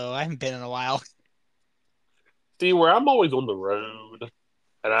unhappy, so I haven't been in a while. See, where I'm always on the road,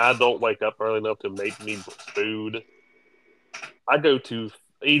 and I don't wake up early enough to make me food. I go to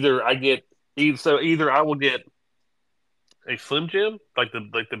either I will get a Slim Jim, like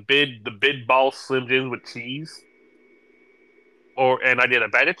the big ball Slim Jims with cheese, and I get a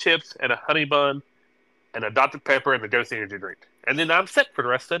bag of chips and a honey bun and a Dr Pepper and a Ghost Energy drink, and then I'm set for the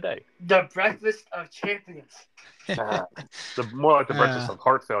rest of the day. The breakfast of champions. The more like the breakfast of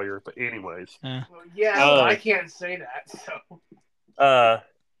heart failure, but anyways. Well, yeah, I can't say that. So.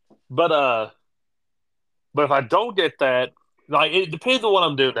 But if I don't get that, like it depends on what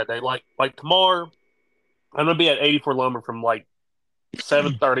I'm doing that day. Like tomorrow, I'm gonna be at 84 Lumber from like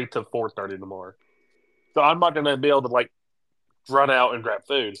 7:30 to 4:30 tomorrow, so I'm not gonna be able to like run out and grab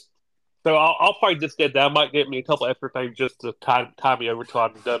food. So I'll probably just get that. I might get me a couple extra things just to tie me over till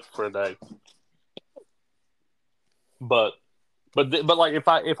I'm done for the day. But like if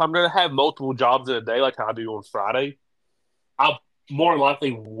I'm gonna have multiple jobs in a day like I do on Friday, I'll more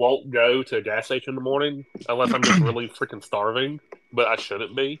likely won't go to a gas station in the morning unless I'm just really freaking starving. But I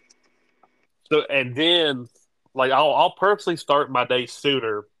shouldn't be. So and then like I'll purposely start my day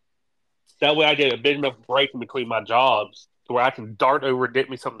sooner. That way I get a big enough break in between my jobs to where I can dart over and get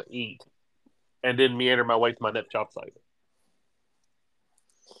me something to eat, and then meander my way to my next job site.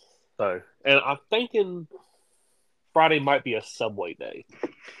 So, and I'm thinking Friday might be a Subway day.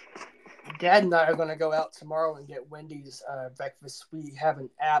 Dad and I are going to go out tomorrow and get Wendy's breakfast. We have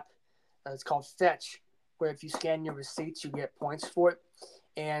an app. It's called Fetch, where if you scan your receipts, you get points for it.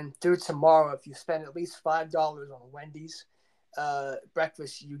 And through tomorrow, if you spend at least $5 on Wendy's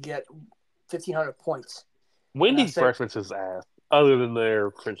breakfast, you get 1,500 points. Wendy's breakfast is ass, other than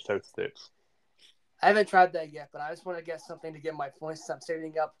their French toast sticks. I haven't tried that yet, but I just want to get something to get my points. I'm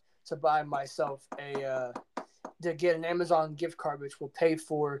saving up to buy myself to get an Amazon gift card, which will pay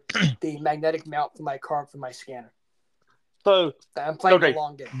for the magnetic mount for my card for my scanner. So I'm playing the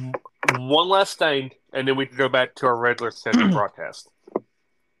long game. One last thing, and then we can go back to our regular scheduled broadcast.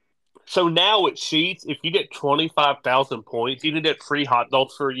 So now at Sheets, if you get 25,000 points, you can get free hot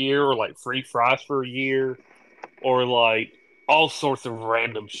dogs for a year, or like free fries for a year, or like all sorts of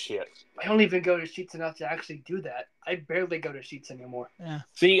random shit. I don't even go to Sheets enough to actually do that. I barely go to Sheets anymore. Yeah.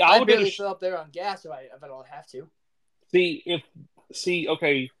 See, I barely fill up there on gas if I don't have to.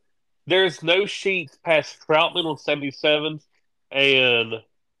 Okay, there's no Sheets past Troutman on 77, and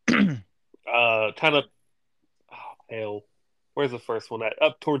kind of, oh, hell, where's the first one at?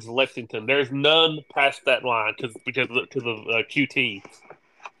 Up towards Lexington. There's none past that line because of QT,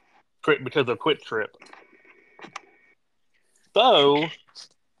 because of Quick Trip. So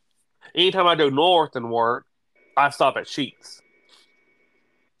anytime I go north and work, I stop at Sheets.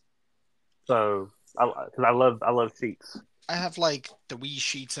 So because I love Sheets. I have like 3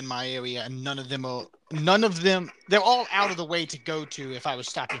 Sheets in my area, and none of them. They're all out of the way to go to if I was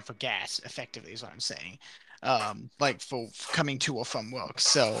stopping for gas. Effectively, is what I'm saying. Like for coming to or from work.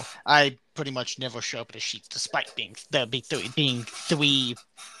 So I pretty much never show up at a Sheets, despite being three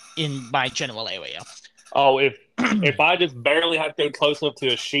in my general area. Oh, if I just barely have to go close enough to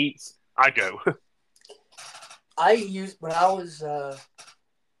a Sheets, I go. I used when I was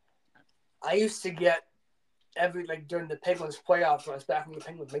I used to get during the Penguins playoffs when I was back when the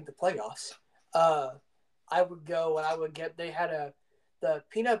Penguins made the playoffs. I would go and I would get they had the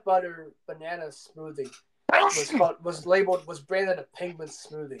peanut butter banana smoothie was branded a Penguin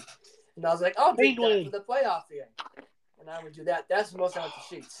smoothie, and I was like, I'll drink that for the playoff game, and I would do that. That's the most I went to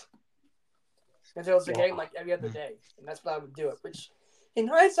Sheets. Because there was a game like every other day, and that's what I would do it. Which, in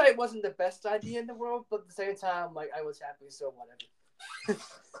hindsight, wasn't the best idea in the world, but at the same time, like I was happy, so whatever.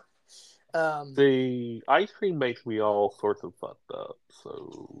 The ice cream makes me all sorts of fucked up.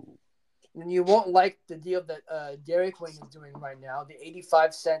 So, and you won't like the deal that Dairy Queen is doing right now, the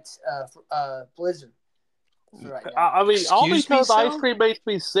 85-cent Blizzard. Right now. I mean, all because ice cream makes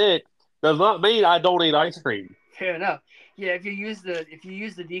me sick does not mean I don't eat ice cream. Fair enough. Yeah, if you use the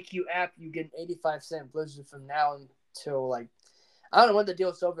DQ app, you get an 85-cent Blizzard from now until like I don't know when the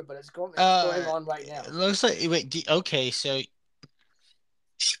deal's over, but it's going on right now. It looks like okay, so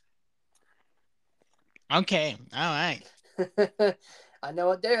okay, all right. I know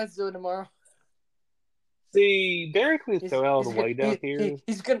what Darren's doing tomorrow. See, Derek is so out of the way down here.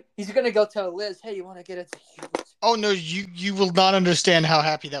 He's gonna go tell Liz, hey, you want to get it? Oh no, you will not understand how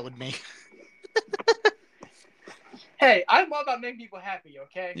happy that would make. Hey, I'm all about making people happy,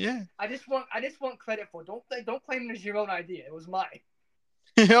 okay? Yeah. I just want credit for it. Don't claim it as your own idea. It was mine.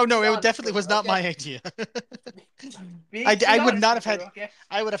 Oh no, it definitely was not my idea. I would not have had. Okay?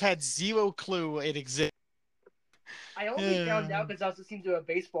 I would have had zero clue it existed. I only found out because I was listening to a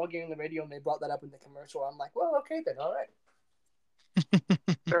baseball game on the radio and they brought that up in the commercial. I'm like, well, okay then, all right.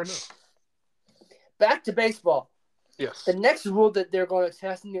 Fair enough. Back to baseball. Yes. The next rule that they're going to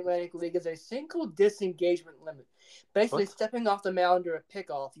test in the Atlantic League is a single disengagement limit. Basically, stepping off the mound or a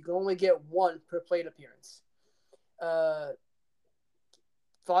pickoff, you can only get one per plate appearance.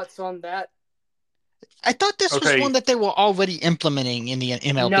 Thoughts on that? I thought this was one that they were already implementing in the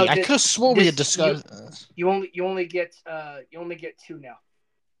MLB. No, I could have sworn we had discussed. You only get two now.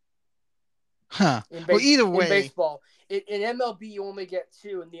 Huh. Well, either way, in baseball, in MLB you only get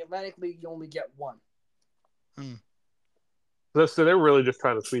two. In the Atlantic League, you only get one. So they're really just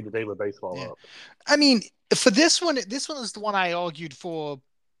trying to speed the game of baseball up. I mean, for this one is the one I argued for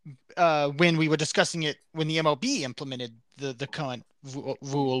when we were discussing it when the MLB implemented the current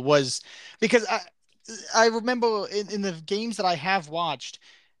rule was because I remember in the games that I have watched,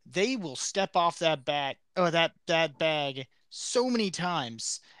 they will step off that bat or that bag so many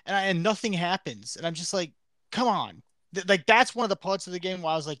times and nothing happens. And I'm just like, come on. Like that's one of the parts of the game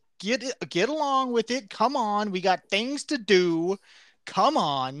where I was like, get along with it. Come on. We got things to do. Come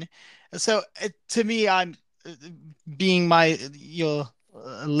on. So to me, I'm being your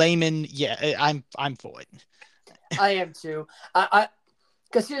layman. Yeah, I'm for it. I am too.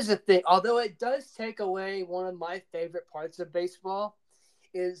 Because here's the thing. Although it does take away one of my favorite parts of baseball,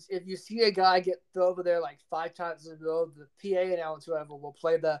 is if you see a guy get over there like 5 times in a row, the PA announcer whoever will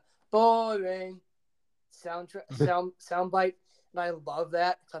play the boring sound bite, and I love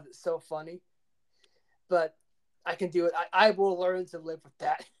that because it's so funny. But I can do it. I will learn to live with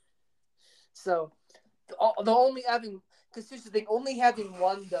that. So the only having, because here's the thing, only having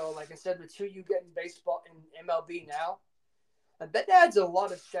one though, like I said, the two you get in baseball in MLB now, I bet that adds a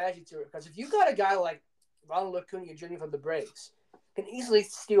lot of strategy to it. Because if you got a guy like Ronald Acuna Jr. from the Braves, can easily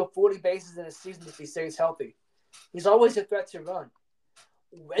steal 40 bases in a season if he stays healthy. He's always a threat to run.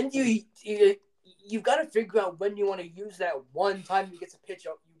 When you've got to figure out when you want to use that one time you get to pitch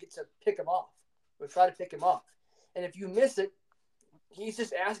up, you get to pick him off or try to pick him off. And if you miss it, he's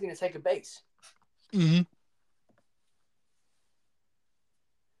just asking to take a base. Mm-hmm.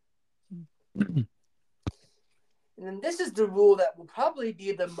 And then this is the rule that will probably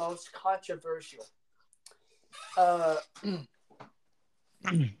be the most controversial.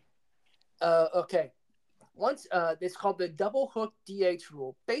 Okay. Once it's called the double hook DH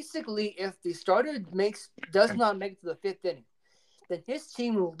rule. Basically, if the starter does not make it to the 5th inning, then his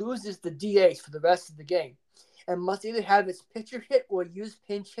team loses the DH for the rest of the game and must either have its pitcher hit or use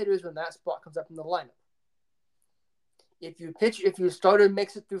pinch hitters when that spot comes up in the lineup. If your starter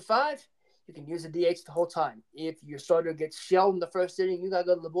makes it through 5, you can use the DH the whole time. If your starter gets shelled in the first inning, you gotta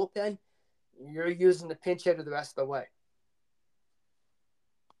go to the bullpen. You're using the pinch hitter the rest of the way.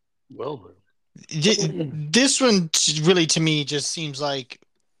 Well, this one really to me just seems like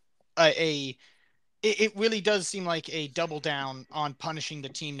it really does seem like a double down on punishing the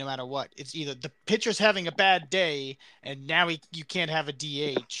team no matter what. It's either the pitcher's having a bad day and now you can't have a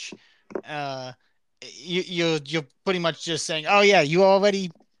DH. You're pretty much just saying, oh yeah, you were already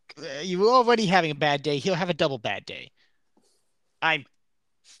having a bad day. He'll have a double bad day.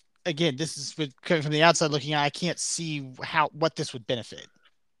 Again, this is coming from the outside looking at. I can't see what this would benefit.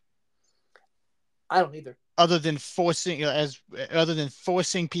 I don't either. Other than forcing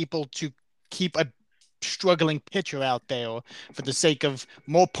people to keep a struggling pitcher out there for the sake of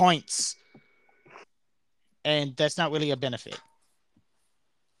more points, and that's not really a benefit.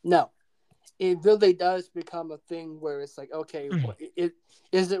 No, it really does become a thing where it's like, okay,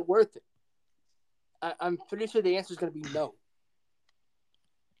 is it worth it? I'm pretty sure the answer is going to be no.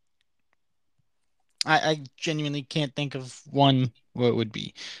 I genuinely can't think of one where it would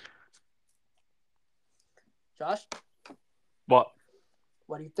be. Josh? What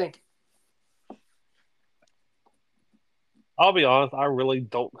do you think? I'll be honest, I really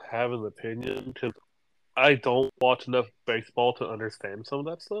don't have an opinion because I don't watch enough baseball to understand some of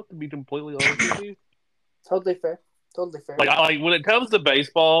that stuff, to be completely honest with you. Totally fair. Like when it comes to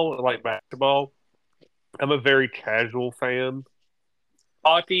baseball, like basketball, I'm a very casual fan.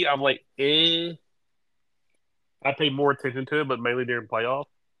 Hockey, I'm like, I pay more attention to it, but mainly during playoffs.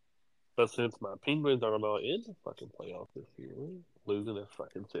 But since my Penguins are not in the fucking playoffs this year, losing a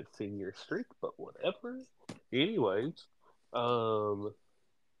fucking 16-year streak, but whatever. Anyways,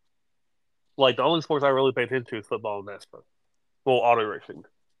 like the only sports I really pay attention to is football and NASCAR. Well, auto racing.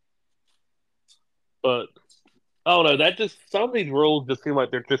 But I don't know. Some of these rules just seem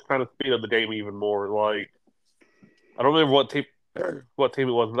like they're just trying to speed up the game even more. Like I don't remember what team it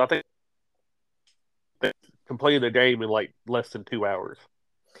was, but I think they completed the game in like less than 2 hours.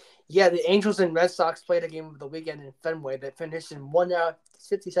 Yeah, the Angels and Red Sox played a game of the weekend in Fenway that finished in 1 hour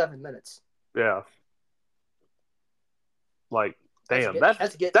 57 minutes. Yeah. Like, damn,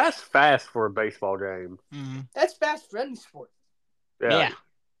 that's fast for a baseball game. Mm-hmm. That's fast for any sport. Yeah.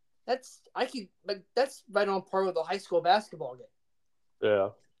 That's right on par with a high school basketball game.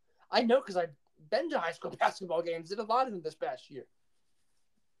 Yeah. I know because I've been to high school basketball games. Did a lot of them this past year.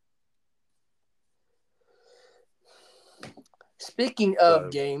 Speaking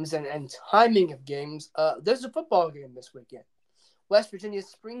of games and timing of games, there's a football game this weekend. West Virginia's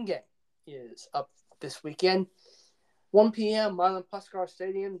spring game is up this weekend. 1 p.m. Marlon Puskar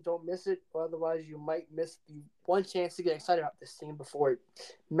Stadium. Don't miss it, or otherwise you might miss the one chance to get excited about this team before it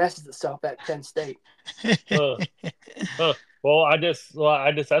messes itself at Penn State. Well, that's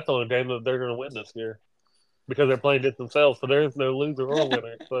the only game that they're going to win this year because they're playing it themselves. So there is no loser or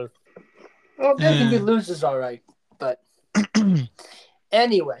winner. So, well, there can be losers, all right, but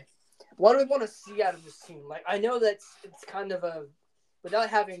anyway, what do we want to see out of this team? Like, I know that it's kind of a.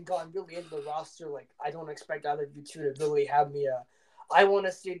 Without having gone really into the roster, like, I don't expect either of you two to really have me I want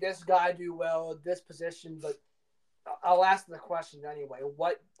to see this guy do well at this position, but I'll ask the question anyway.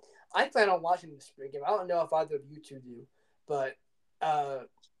 What I plan on watching the spring game. I don't know if either of you two do, but I'll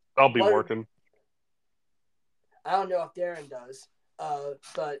be working. I don't know if Darren does,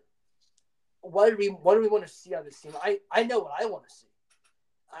 but what do we want to see out of this team? I know what I want to see.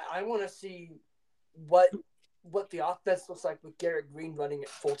 I want to see what the offense looks like with Garrett Green running it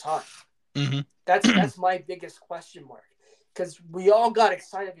full time. Mm-hmm. That's my biggest question mark, because we all got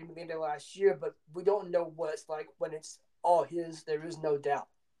excited at the end of last year, but we don't know what it's like when it's all his. There is no doubt.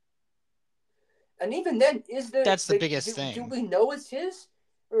 And even then, that's the biggest thing. Do we know it's his,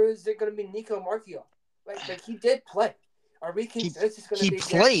 or is it going to be Nico Marchiol? Like he did play. Are we convinced it's going to be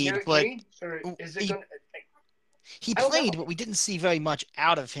Garrett Green, or is it going to? He played, but we didn't see very much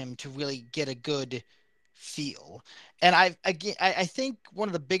out of him to really get a good feel. And I think one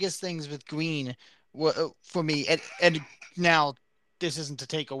of the biggest things with Green for me, and now this isn't to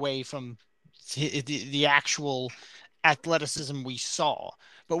take away from the actual athleticism we saw,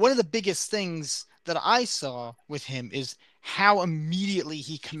 but one of the biggest things that I saw with him is how immediately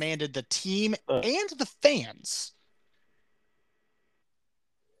he commanded the team and the fans.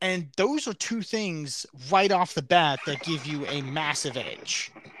 And those are two things right off the bat that give you a massive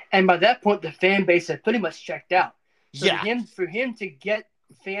edge. And by that point, the fan base had pretty much checked out. So yeah. For him to get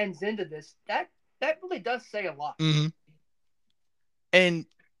fans into this, that really does say a lot. Mm-hmm. And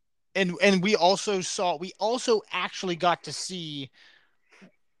and we also actually got to see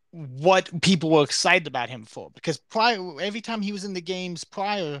what people were excited about him for, because prior, every time he was in the games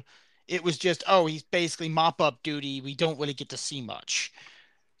prior, it was just, oh, he's basically mop up duty. We don't really get to see much.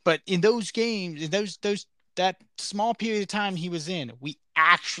 But in those games, in those that small period of time he was in, we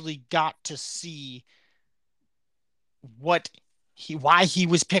actually got to see what why he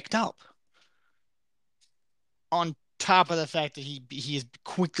was picked up. On top of the fact that he has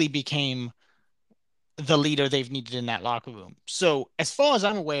quickly became the leader they've needed in that locker room. So as far as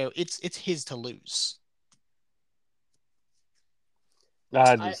I'm aware, it's his to lose.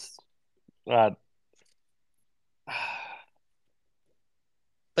 I I just, I,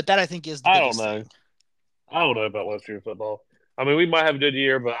 But that I think is the I don't biggest know. thing. I don't know about West Virginia football. I mean, we might have a good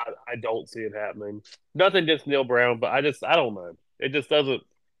year, but I don't see it happening. Nothing against Neil Brown, but I don't know. It just doesn't.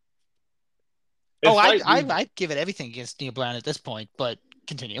 Oh, It's like we, I'd give it everything against Neil Brown at this point, but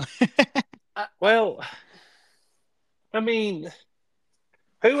continue. I well, I mean,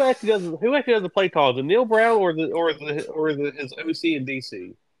 who actually does the play calls? The Neil Brown or his OC and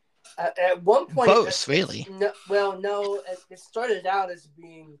DC? at one point Both, really. no, well, no, it started out as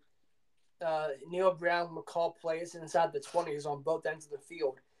being Neil Brown would call plays inside the 20s on both ends of the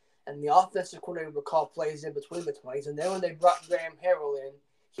field, and the offensive coordinator would call plays in between the 20s. And then when they brought Graham Harrell in,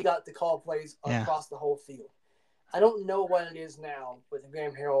 he got to call plays Yeah. across the whole field. I don't know what it is now with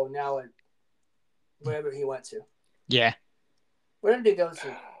Graham Harrell now at wherever he went to. Yeah. Where did he go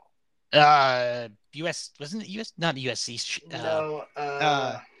to? US, wasn't it US? Not USC. No,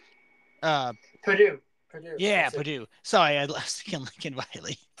 Uh, uh, Purdue. Purdue. yeah, That's it. Purdue. Sorry, I was thinking Lincoln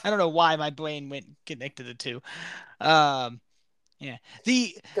Riley. I don't know why my brain went connected the two. Um, yeah.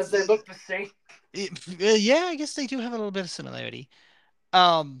 Because they look the same. Yeah, I guess they do have a little bit of similarity.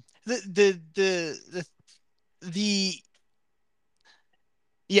 Um, the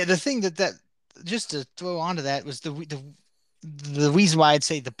yeah, the thing that just to throw onto that was the reason why I'd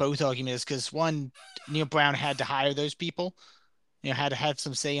say the both argument is because one, Neil Brown had to hire those people, had to have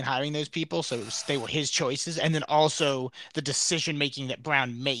some say in hiring those people, so they were his choices, and then also the decision making that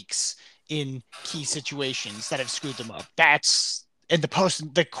Brown makes in key situations that have screwed them up. That's and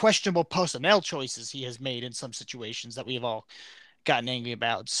the questionable personnel choices he has made in some situations that we've all gotten angry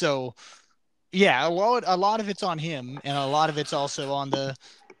about. So yeah, a lot of it's on him, and a lot of it's also on the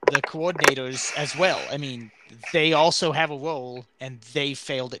coordinators as well. I mean, they also have a role, and they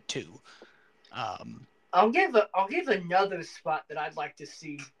failed it too. Um, I'll give another spot that I'd like to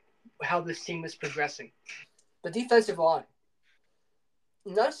see how this team is progressing. The defensive line.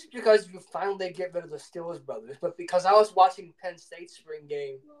 Not just because you finally get rid of the Steelers brothers, but because I was watching Penn State's spring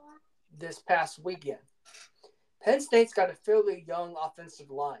game this past weekend. Penn State's got a fairly young offensive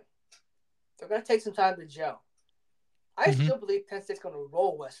line. They're going to take some time to gel. I mhm. still believe Penn State's going to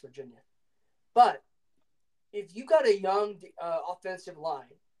roll West Virginia. But if you got a young offensive line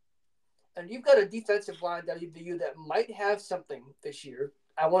and you've got a defensive line that might have something this year,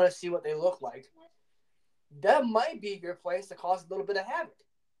 I want to see what they look like. That might be your place to cause a little bit of havoc.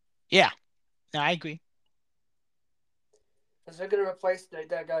 Yeah, no, I agree. Because they're going to replace they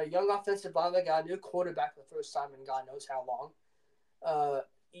got a young offensive line. They got a new quarterback for the first time in God knows how long. Uh,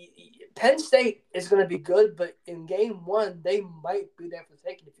 Penn State is going to be good, but in game one, they might be there for the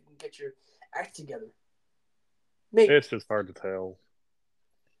taking if you can get your act together. Maybe. It's just hard to tell.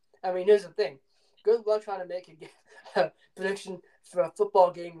 I mean, here's the thing. Good luck trying to make a prediction for a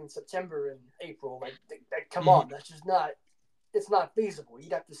football game in September and April. Come Mhm. on, that's just not. It's not feasible.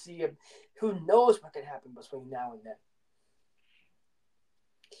 You'd have to see who knows what can happen between now and then.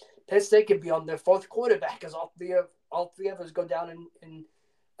 Penn State could be on their fourth quarterback as all three of us go down in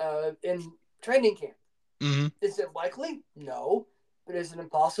training camp. Mhm. Is it likely? No. But is it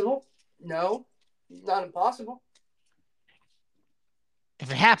impossible? No. Not impossible. If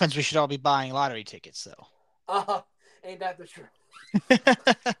it happens, we should all be buying lottery tickets, though. Ain't that the truth?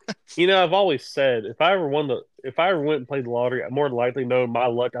 I've always said if I ever went and played the lottery, more than likely, knowing my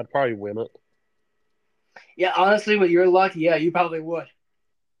luck, I'd probably win it. Yeah, honestly, with your luck, yeah, you probably would.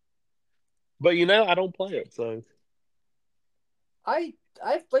 But I don't play it, so I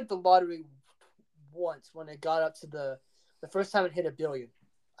I've played the lottery once when it got up to the first time it hit 1 billion.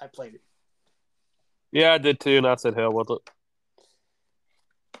 I played it. yeah, I did too, and I said hell with it.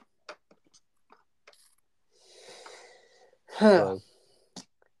 So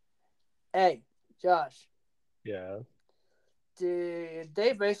Hey, Josh, yeah, did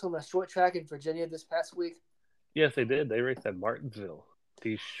they race on the short track in Virginia this past week? yes, they did. They raced at Martinsville,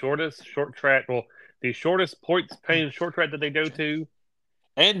 the shortest short track. Well, the shortest points paying short track that they go to.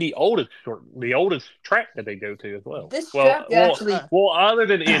 and the oldest track that they go to as well. This Well, track well, actually, well, other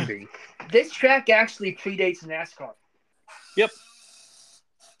than Indy. this track actually predates NASCAR. Yep.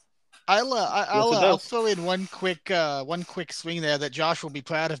 Yes, it I'll does. throw in one quick swing there that Josh will be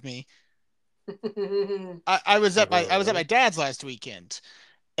proud of me. I was at my dad's last weekend,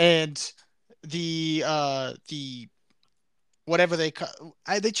 and the whatever they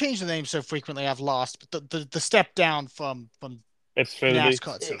change the name so frequently I've lost, but the step down from Xfinity.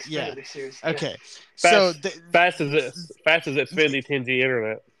 NASCAR, so yeah, Xfinity series, yeah. okay, so Fast, fast as Xfinity tends the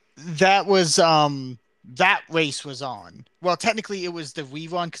internet. that was that race was on. Well, technically it was the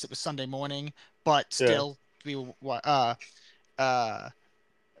rerun because it was Sunday morning, but Yeah. still we were uh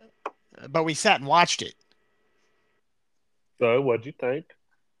but we sat and watched it. So, what'd you think?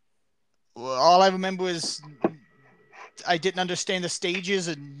 All I remember is I didn't understand the stages,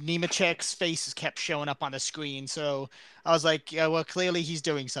 and Nemechek's face kept showing up on the screen. So I was like, yeah, well, clearly he's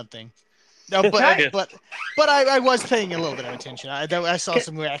doing something. No, Right. but I was paying a little bit of attention. I saw Can,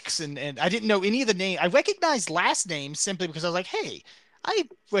 some wrecks, and I didn't know any of the name. I recognized last names simply because I was like, hey, I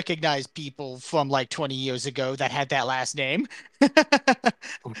recognize people from like 20 years ago that had that last name.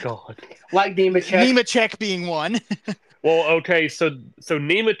 Oh God. like Nemechek. Nemechek being one. Well, okay, so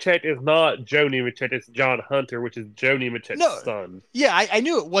Nemechek is not Joe Nemechek, it's John Hunter, which is Joe Nemechek's No, son. yeah, I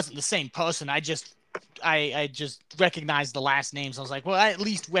knew it wasn't the same person. I just recognized the last names. I was like, well, I at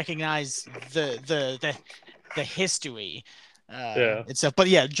least recognize the history. Yeah. And stuff. But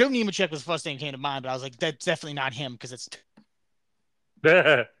yeah, Joe Nemechek was the first thing that came to mind, but I was like, that's definitely not him because it's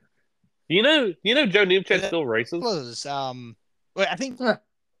Joe Nemechek still races? close. Well, I think Huh.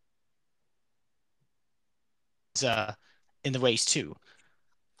 uh in the race too.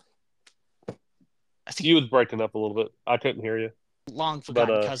 I think You was breaking up a little bit. I couldn't hear you. long But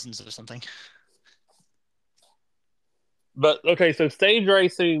forgotten cousins or something. but okay, so stage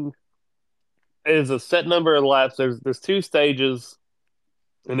racing is a set number of laps. There's two stages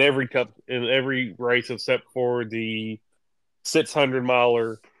in every race except for the 600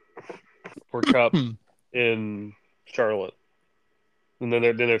 miler for Cup Hmm. in Charlotte, and then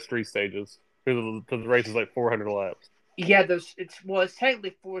there's three stages because the race is like 400 laps. Yeah, it's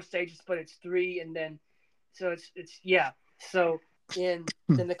technically 4 stages, but it's three, and then so it's yeah. So in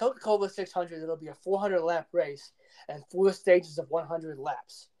the Coca-Cola 600, it'll be a 400 lap race and 4 stages of 100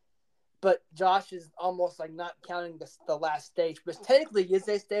 laps. But Josh is almost like not counting the last stage, but technically is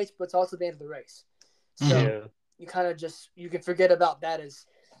a stage, but it's also the end of the race. So Yeah, you kind of you can forget about that as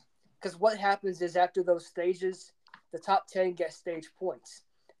because what happens is after those stages, the top 10 get stage points.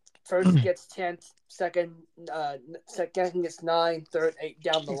 First gets 10th, second gets 9, third 8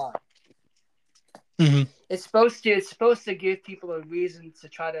 down the line. Mhm. It's supposed to give people a reason to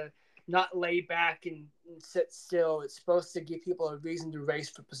try to not lay back and sit still. It's supposed to give people a reason to race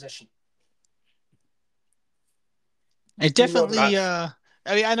for position. It You know what I definitely mean?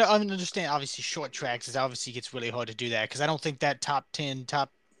 I mean I understand obviously short tracks is obviously gets really hard to do that because I don't think that top 10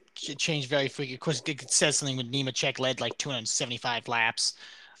 change very frequently. Of course it says something when Nemechek led like 275 laps.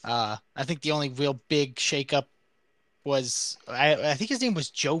 I think the only real big shakeup was I think his name was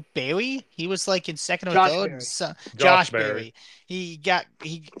Joe Barry. He was like in second or Josh third. Berry. So, Josh Josh Berry. Barry.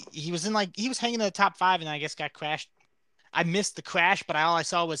 He was in like he was hanging in the top five and I guess got crashed. I missed the crash, but all I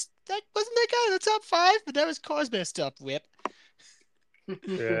saw was that wasn't that guy in the top five, but that was cars messed up. Whip. Yeah.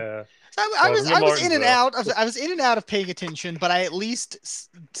 So Welcome to I was in and Martinsville. out of I was in and out of paying attention, but I at least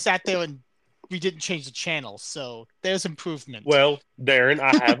sat there and we didn't change the channel, so there's improvement. Well, Darren,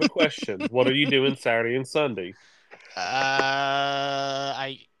 I have a question. What are you doing Saturday and Sunday?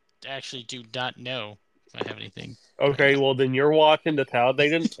 I actually do not know if I have anything Okay, planned. well then you're watching the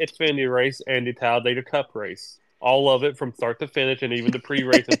Talladega Xfinity race and the Talladega Cup race. All of it from start to finish, and even the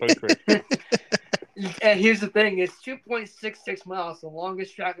pre-race and post-race. And here's the thing: it's 2.66 miles, the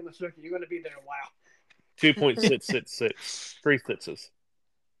longest track in the circuit. You're going to be there a while. 2.666. Three sixes.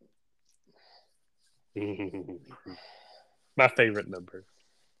 My favorite number.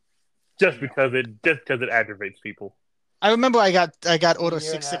 Just because it aggravates people. I remember I got order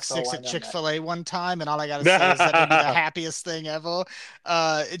You're an asshole. 666 I at know that. Chick-fil-A one time, and all I gotta say is that made me the The happiest thing ever.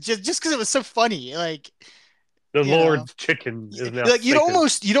 Just because it was so funny, like you know. Lord's chicken is now Like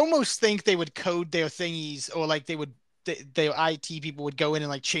sacred. you'd almost think they would code their thingies or like their IT people would go in and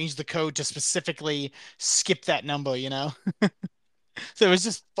like change the code to specifically skip that number, you know? So it was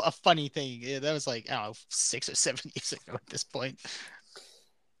just a funny thing. Yeah, that was like, I don't know, 6 or 7 years ago at this point.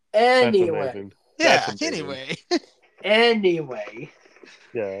 That's Anyway, amazing. That's Yeah, amazing. anyway. anyway,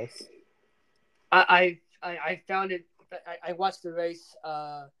 Yes. I found it. I watched the race.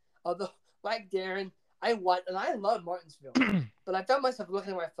 Although, like Darren, I watch, and I love Martinsville, but I found myself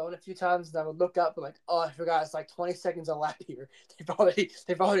looking at my phone a few times, and I would look up and like, oh, I forgot it's like 20 seconds a lap here. They've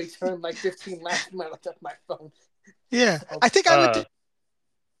already turned like 15 laps when I looked up my phone. Yeah, So, I think I looked at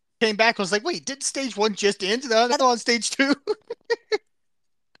came back. I was like, wait, did stage one just end? No, that's on stage two.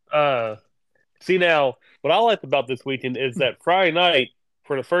 See now, what I liked about this weekend is that Friday night,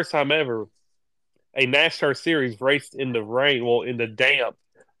 for the first time ever, a NASCAR series raced in the rain, well, in the damp,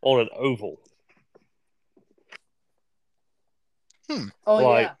 on an oval. oh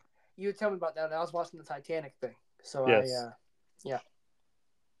Like, yeah, you would tell me about that. And I was watching the Titanic thing, so yes, yeah.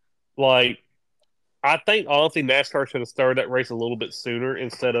 like I think honestly NASCAR should have started that race a little bit sooner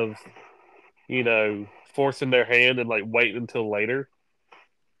instead of forcing their hand and like waiting until later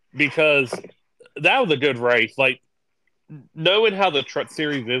because that was a good race. Like knowing how the truck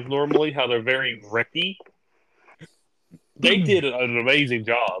series is normally, how they're very wrecky, they did an amazing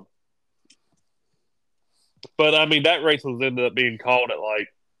job. But I mean, that race was ended up being called at like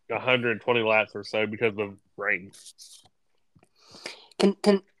 120 laps or so because of rain. Can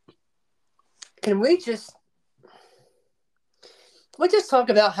can can we just talk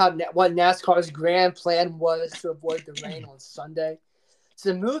about what NASCAR's grand plan was to avoid the rain on Sunday?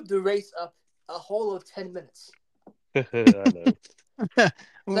 To move the race up a whole of 10 minutes. I know. Like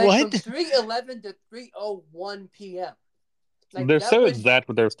from What? 3:11 to 3:01 p.m. Like They're so exact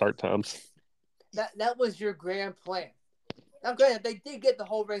with their start times. that was your grand plan. Now, granted, they did get the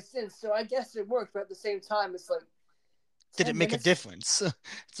whole race in, so I guess it worked. But at the same time, it's like Did it 10 make a minutes. difference?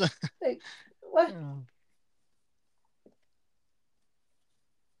 Like, what?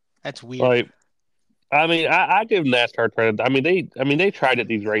 That's weird. Like, I mean, I give NASCAR credit. I mean, they tried to get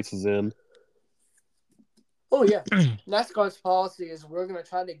these races in. Oh yeah, NASCAR's policy is we're gonna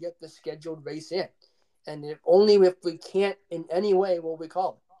try to get the scheduled race in, and if we can't in any way, will we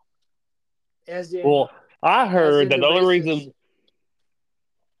call it? Well, I As heard in that the races.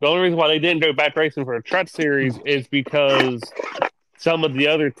 the only reason why they didn't go back racing for a truck series is because some of the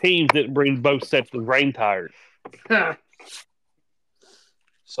other teams didn't bring both sets of rain tires.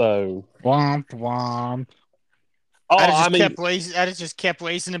 So, Womp womp. oh, I'd have I just mean, kept racing. I'd have just kept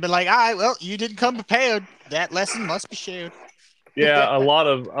racing and been like, all right, well, you didn't come prepared. That lesson must be shared. yeah, a lot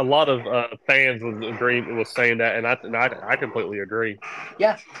of fans was saying that, and I completely agree.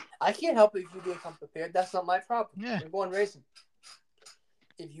 Yeah, I can't help it if you didn't come prepared. That's not my problem. Yeah. We're going racing.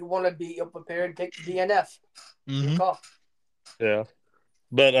 If you want to be ill prepared, take the DNF. Your call. Yeah,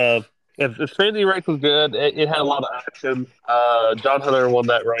 but if the Xfinity race was good, it had a lot of action. John Hunter won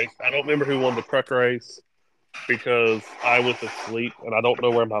that race. I don't remember who won the truck race because I went to sleep and I don't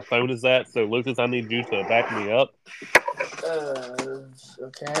know where my phone is at. So Lucas, I need you to back me up.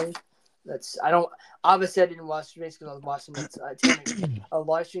 Okay. I don't. Obviously, I didn't watch the race because I was watching the Titanic. A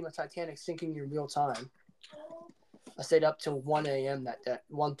live stream of Titanic sinking in real time. I stayed up till 1 a.m. that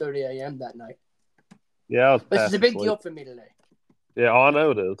 1:30 a.m. that night. Yeah, I was Which is fast a big asleep. deal for me today. Yeah, I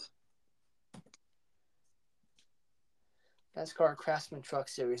know it is. NASCAR Craftsman Truck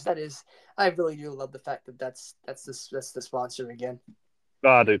Series. That is, I really do love the fact that that's the sponsor again. Oh,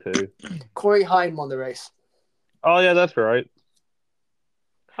 I do too. Corey Heim won the race. Oh yeah, that's right.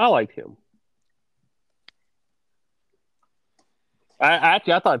 I like him. I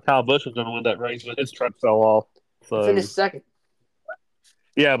thought Kyle Busch was going to win that race, but his truck fell off. So Finished second.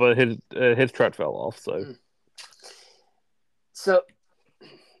 yeah, but his truck fell off. So So,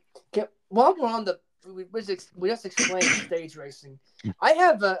 while we're on the, we just explained stage racing. I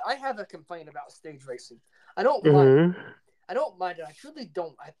have a complaint about stage racing. I don't mind. I don't mind it. I truly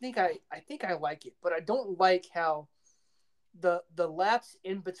don't. I think I like it, but I don't like how the laps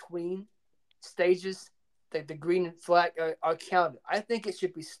in between stages, the green flag are counted. I think it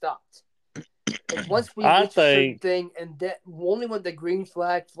should be stopped. Like once we reach a certain thing, and that only when the green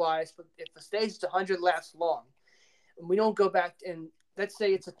flag flies. But if the stage is 100 laps long, and we don't go back and let's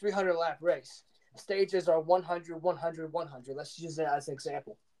say it's a 300 lap race, stages are 100, 100, 100. Let's use that as an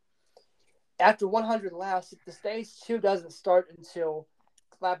example. After 100 laps, if the stage 2 doesn't start until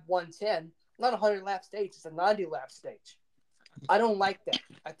lap 110, not a 100 lap stage, it's a 90 lap stage. I don't like that.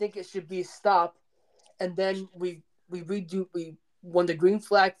 I think it should be stopped, and then we redo when the green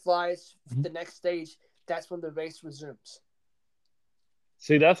flag flies the next stage. That's when the race resumes.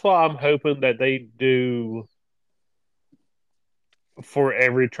 see, that's why I'm hoping that they do for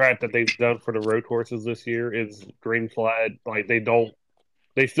every track that they've done for the road courses this year is green flag. Like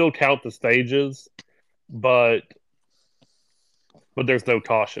they still count the stages, but there's no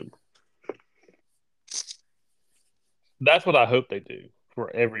caution. That's what I hope they do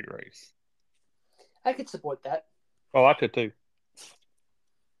for every race. I could support that. Oh, I could too.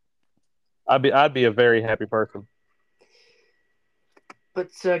 I'd be a very happy person. But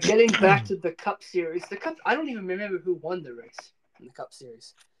getting back to the Cup Series, the Cup, I don't even remember who won the race in the Cup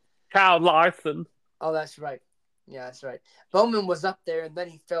Series. Kyle Larson. Oh, that's right. Yeah, that's right. Bowman was up there, and then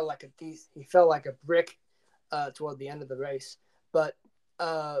he fell like a brick toward the end of the race. But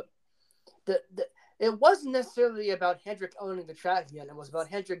the it wasn't necessarily about Hendrick owning the track again. It was about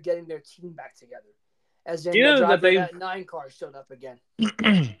Hendrick getting their team back together. As in, You the know that driver of they've that 9 car showed up again.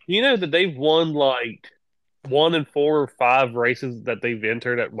 you know that they've won like 1 in 4 or 5 races that they've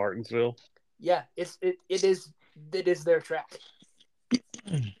entered at Martinsville. Yeah, it is their track.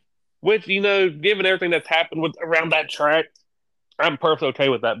 Which, given everything that's happened with around that track, I'm perfectly okay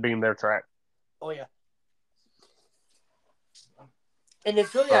with that being their track. Oh yeah. And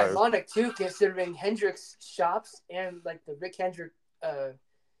it's really So, ironic too, considering Hendrick's shops and like the Rick Hendrick,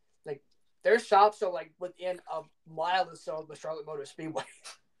 like their shops are like within a mile or so of the Charlotte Motor Speedway.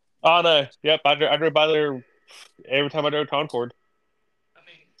 oh no, yep, I drove by there every time I drove Concord. I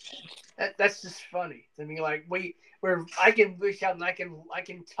mean, that's just funny to me. Like where I can reach out and I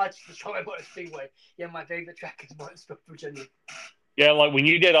can touch the Charlotte Motor Speedway. Yeah, my favorite track is Martinsville, Virginia. Yeah, like when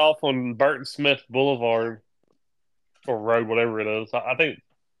you get off on Burton Smith Boulevard or Road, whatever it is,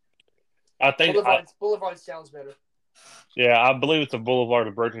 Boulevard sounds better. yeah, I believe it's a Boulevard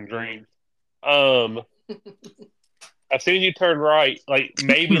of Broken Dreams. Um, as soon as you turn right, like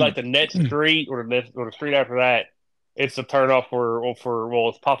maybe like the next street or the street after that, it's the turnoff for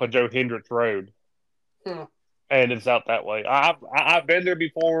it's Papa Joe Hendricks Road, Hmm. and it's out that way. I've been there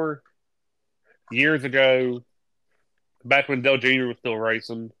before years ago, back when Dale Jr. was still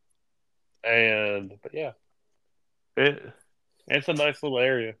racing, but yeah, it it's a nice little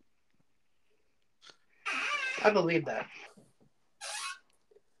area. I believe that.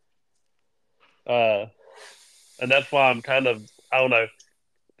 And that's why I'm kind of I don't know.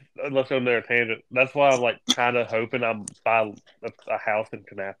 Let's go on there a tangent. That's why I'm like kind of hoping I'm buy a house in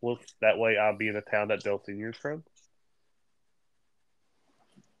Kannapolis. That way I'll be in a town that Dale Senior's from.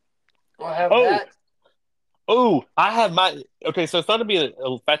 I'll have Oh, that. I have my okay. So it's not to be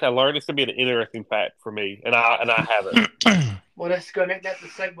a fact I learned. It's to be an interesting fact for me, and I have it. Well, let's go make that the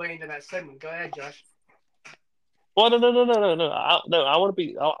segue into that segment. Go ahead, Josh. Well, no. I want to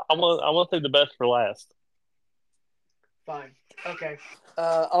be. I want to save the best for last. Fine. Okay.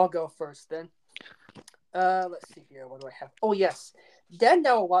 I'll go first then. Let's see here. What do I have? Oh yes, Dad and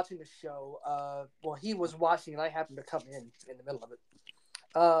I were watching the show. Well, he was watching, and I happened to come in the middle of it.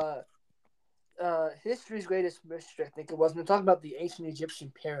 History's Greatest Mystery, I think it was. And they're talking about the ancient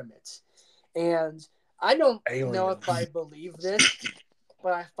Egyptian pyramids, and I don't know if I believe this,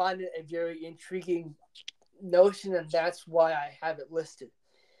 but I find it a very intriguing notion, and that's why I have it listed.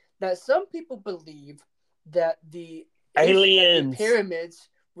 That some people believe that the Aliens. pyramids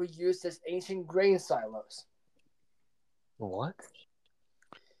were used as ancient grain silos. What?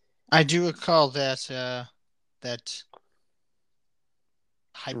 I do recall that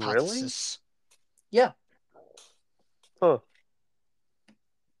hypothesis. Really? Yeah. Huh.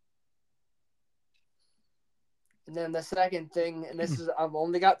 And then the second thing, and this is I've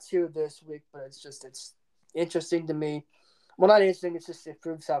only got 2 this week, but it's interesting to me. Well, not interesting. It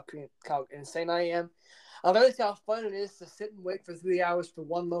proves how insane I am. I've noticed how fun it is to sit and wait for 3 hours for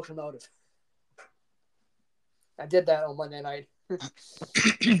one locomotive. I did that on Monday night.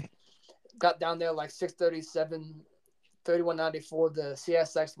 Got down there like 6:37, 3194. The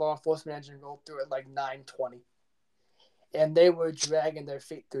CSX law enforcement engine rolled through at like 9:20, and they were dragging their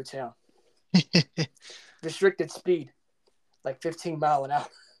feet through town. Restricted speed, like 15 mile an hour.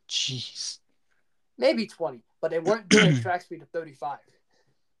 Jeez. Maybe 20, but they weren't doing track speed of 35.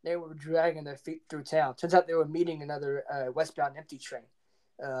 They were dragging their feet through town. Turns out they were meeting another westbound empty train.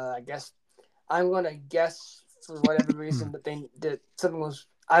 I guess I'm gonna guess for whatever reason that something was.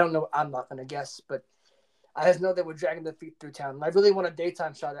 I don't know. I'm not gonna guess, but I just know they were dragging their feet through town. And I really want a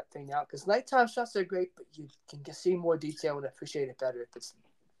daytime shot of that thing out because nighttime shots are great, but you can see more detail and appreciate it better if it's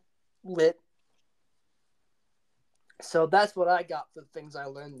lit. So that's what I got for the things I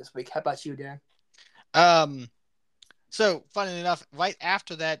learned this week. How about you, Darren? So funny enough, right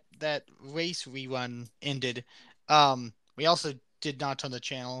after that race rerun ended, we also did not turn the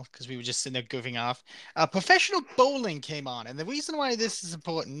channel because we were just sitting there goofing off. Professional bowling came on, and the reason why this is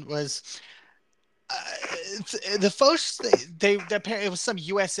important was the first it was some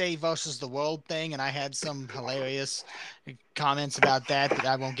USA versus the world thing, and I had some hilarious comments about that, but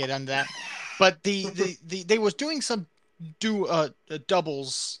I won't get into that. But they was doing some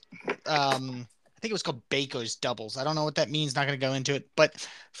doubles. I think it was called Baker's doubles. I don't know what that means. Not going to go into it. But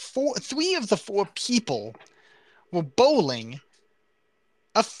 3 of the 4 people were bowling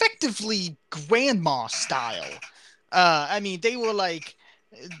effectively grandma style. I mean, they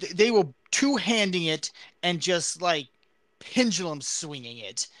were two-handing it and just like pendulum swinging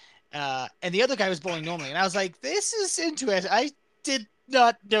it. And the other guy was bowling normally, and I was like, "This is interesting. I did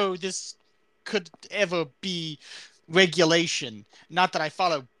not know this could ever be regulation. Not that I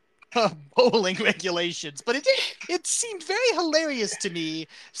follow bowling regulations, but it seemed very hilarious to me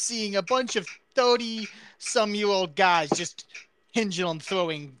seeing a bunch of 30-some-year-old guys just pendulum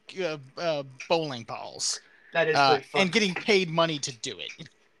throwing bowling balls That is pretty fun. and getting paid money to do it.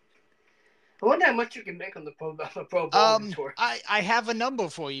 I wonder how much you can make on the pro bowling tour. I have a number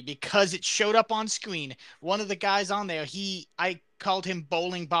for you because it showed up on screen. One of the guys on there, I called him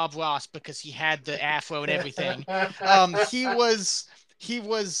Bowling Bob Ross because he had the afro and everything. He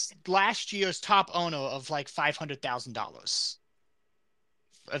was last year's top owner of like $500,000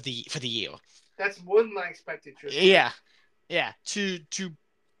 for the year. That's more than I expected. Yeah, yeah. To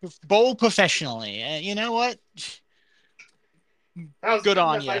bowl professionally, you know what? Good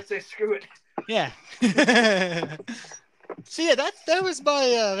on you. I'd say screw it. Yeah. So yeah, that was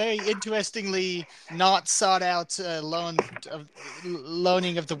my very interestingly not sought out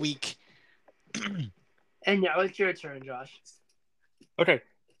loaning of the week. And now it's your turn, Josh. Okay,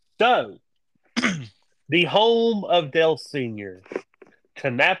 so the home of Dale Senior,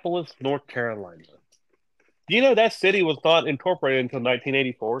 Kannapolis, North Carolina. Do you know that city was not incorporated until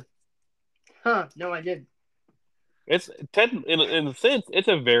 1984? Huh? No, I didn't. It's in a sense, it's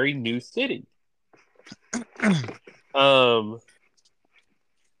a very new city. But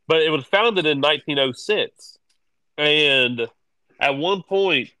it was founded in 1906, and at one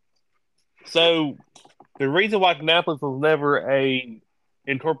point, so the reason why Kannapolis was never a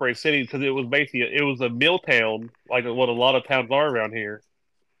incorporated city because it was a mill town, like what a lot of towns are around here,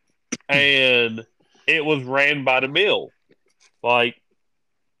 and it was ran by the mill, like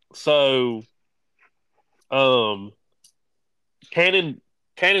so. Cannon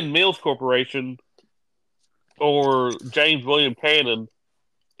Mills Corporation or James William Cannon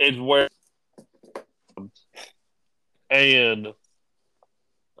is where, and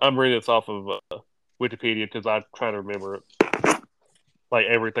I'm reading this off of Wikipedia because I'm trying to remember it, like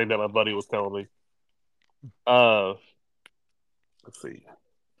everything that my buddy was telling me. Let's see,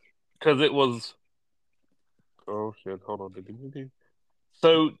 because it was. Oh shit! Hold on.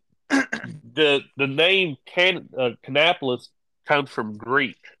 So the name Kannapolis comes from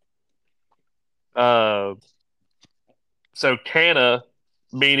Greek. So canna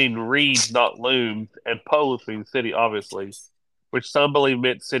meaning reeds, not looms, and polis means city, obviously, which some believe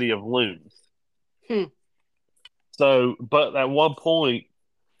meant city of looms. Hmm. So, but at one point,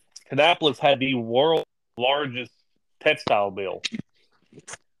 Kannapolis had the world's largest textile mill.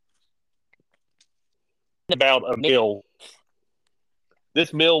 About a mill.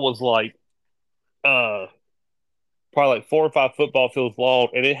 This mill was like, probably like 4 or 5 football fields long,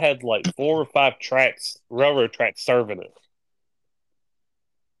 and it had like 4 or 5 tracks, railroad tracks, serving it.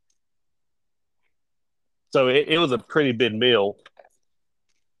 So it was a pretty big mill,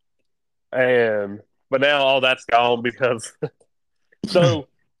 but now all that's gone because so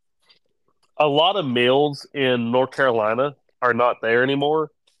a lot of mills in North Carolina are not there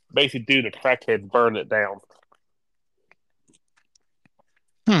anymore, basically due to crackheads burning it down.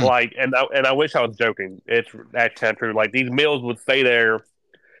 Like, and I wish I was joking. It's that's kind of true. Like these mills would stay there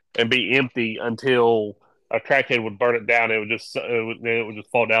and be empty until a crackhead would burn it down. It would just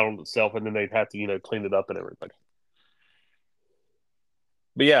fall down on itself, and then they'd have to clean it up and everything.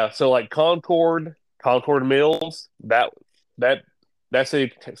 But yeah, so like Concord Mills, that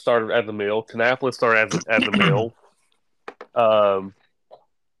city started as a mill. Kannapolis started as a mill.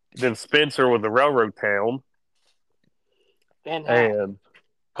 Then Spencer was a railroad town. And how? And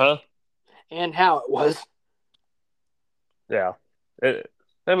huh? And how it was. Yeah. I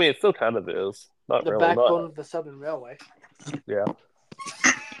mean, it still kind of is. Not the really. backbone of the Southern Railway. Yeah.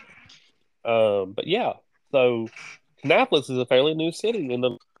 But yeah, so Kannapolis is a fairly new city in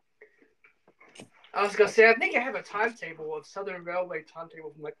the. I was gonna say, I think I have a timetable of Southern Railway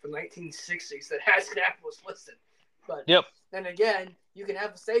timetable from like the 1960s that has Kannapolis listed. But Yep. Then again, you can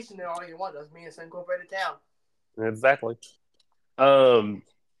have a station there all you want. Doesn't mean it's an incorporated town. Exactly.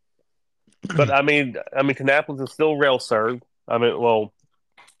 But I mean, Kannapolis is still rail served. I mean, well,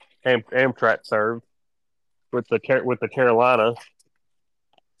 Amtrak served with the Carolina.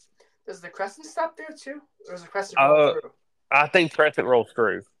 Does the Crescent stop there too, or does the Crescent roll through? I think Crescent rolls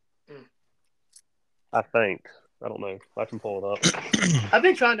through. I think. I don't know. I can pull it up. I've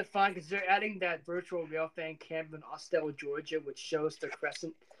been trying to find because they're adding that virtual rail fan camp in Austell, Georgia, which shows the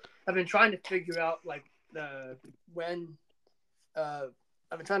Crescent. I've been trying to figure out like when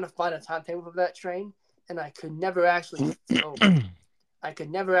I've been trying to find a timetable for that train, and I could never actually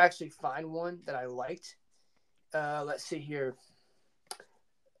find one that I liked. Let's see here.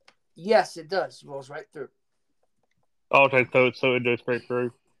 Yes, it does. It rolls right through. Okay, so it goes straight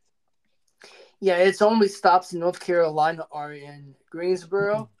through. Yeah, its only stops in North Carolina are in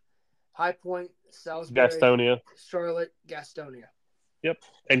Greensboro, High Point, Salisbury, Gastonia. Charlotte, Gastonia. Yep.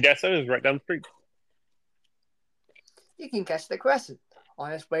 And Gastonia is right down the street. You can catch the Crescent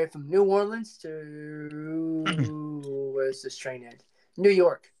on its way from New Orleans to where's this train end? New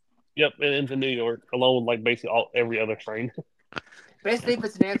York. Yep, and into New York, along with like basically every other train. Basically, if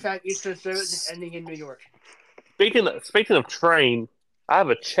it's an Amtrak Eastern service, it's ending in New York. Speaking of train, I have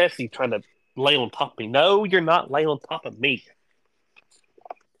a Chessie trying to lay on top of me. No, you're not laying on top of me.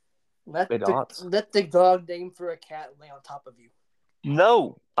 Let the dog name for a cat lay on top of you.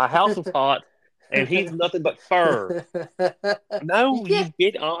 No, my house is hot, and he's nothing but fur. No, you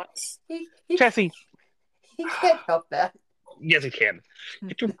big aunts. Chessie. He can't help that. Yes, he can.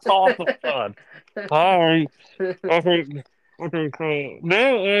 Get your paws off the fun. Hi. Okay.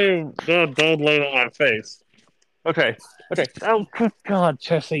 Now I'm done laying on my face. Okay. Oh, good God,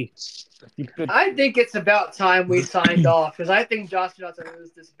 Chessie. I think it's about time we signed off because I think Josh is about to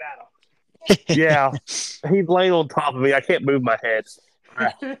lose this battle. Yeah, he's laying on top of me. I can't move my head.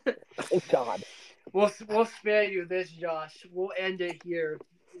 Oh God. We'll spare you this, Josh. We'll end it here.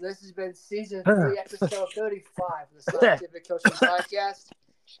 This has been season 3, episode 35 of the Scientific Coaching Podcast.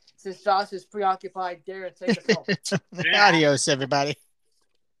 Since Josh is preoccupied, Darren, take us home. Adios, everybody.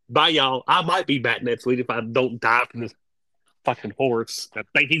 Bye, y'all. I might be back next week if I don't die from this fucking horse. I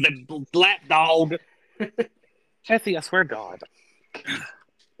think he's a lap dog. Chessie, I swear to God.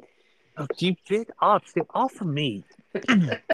 Oh, you big odds, get off of me.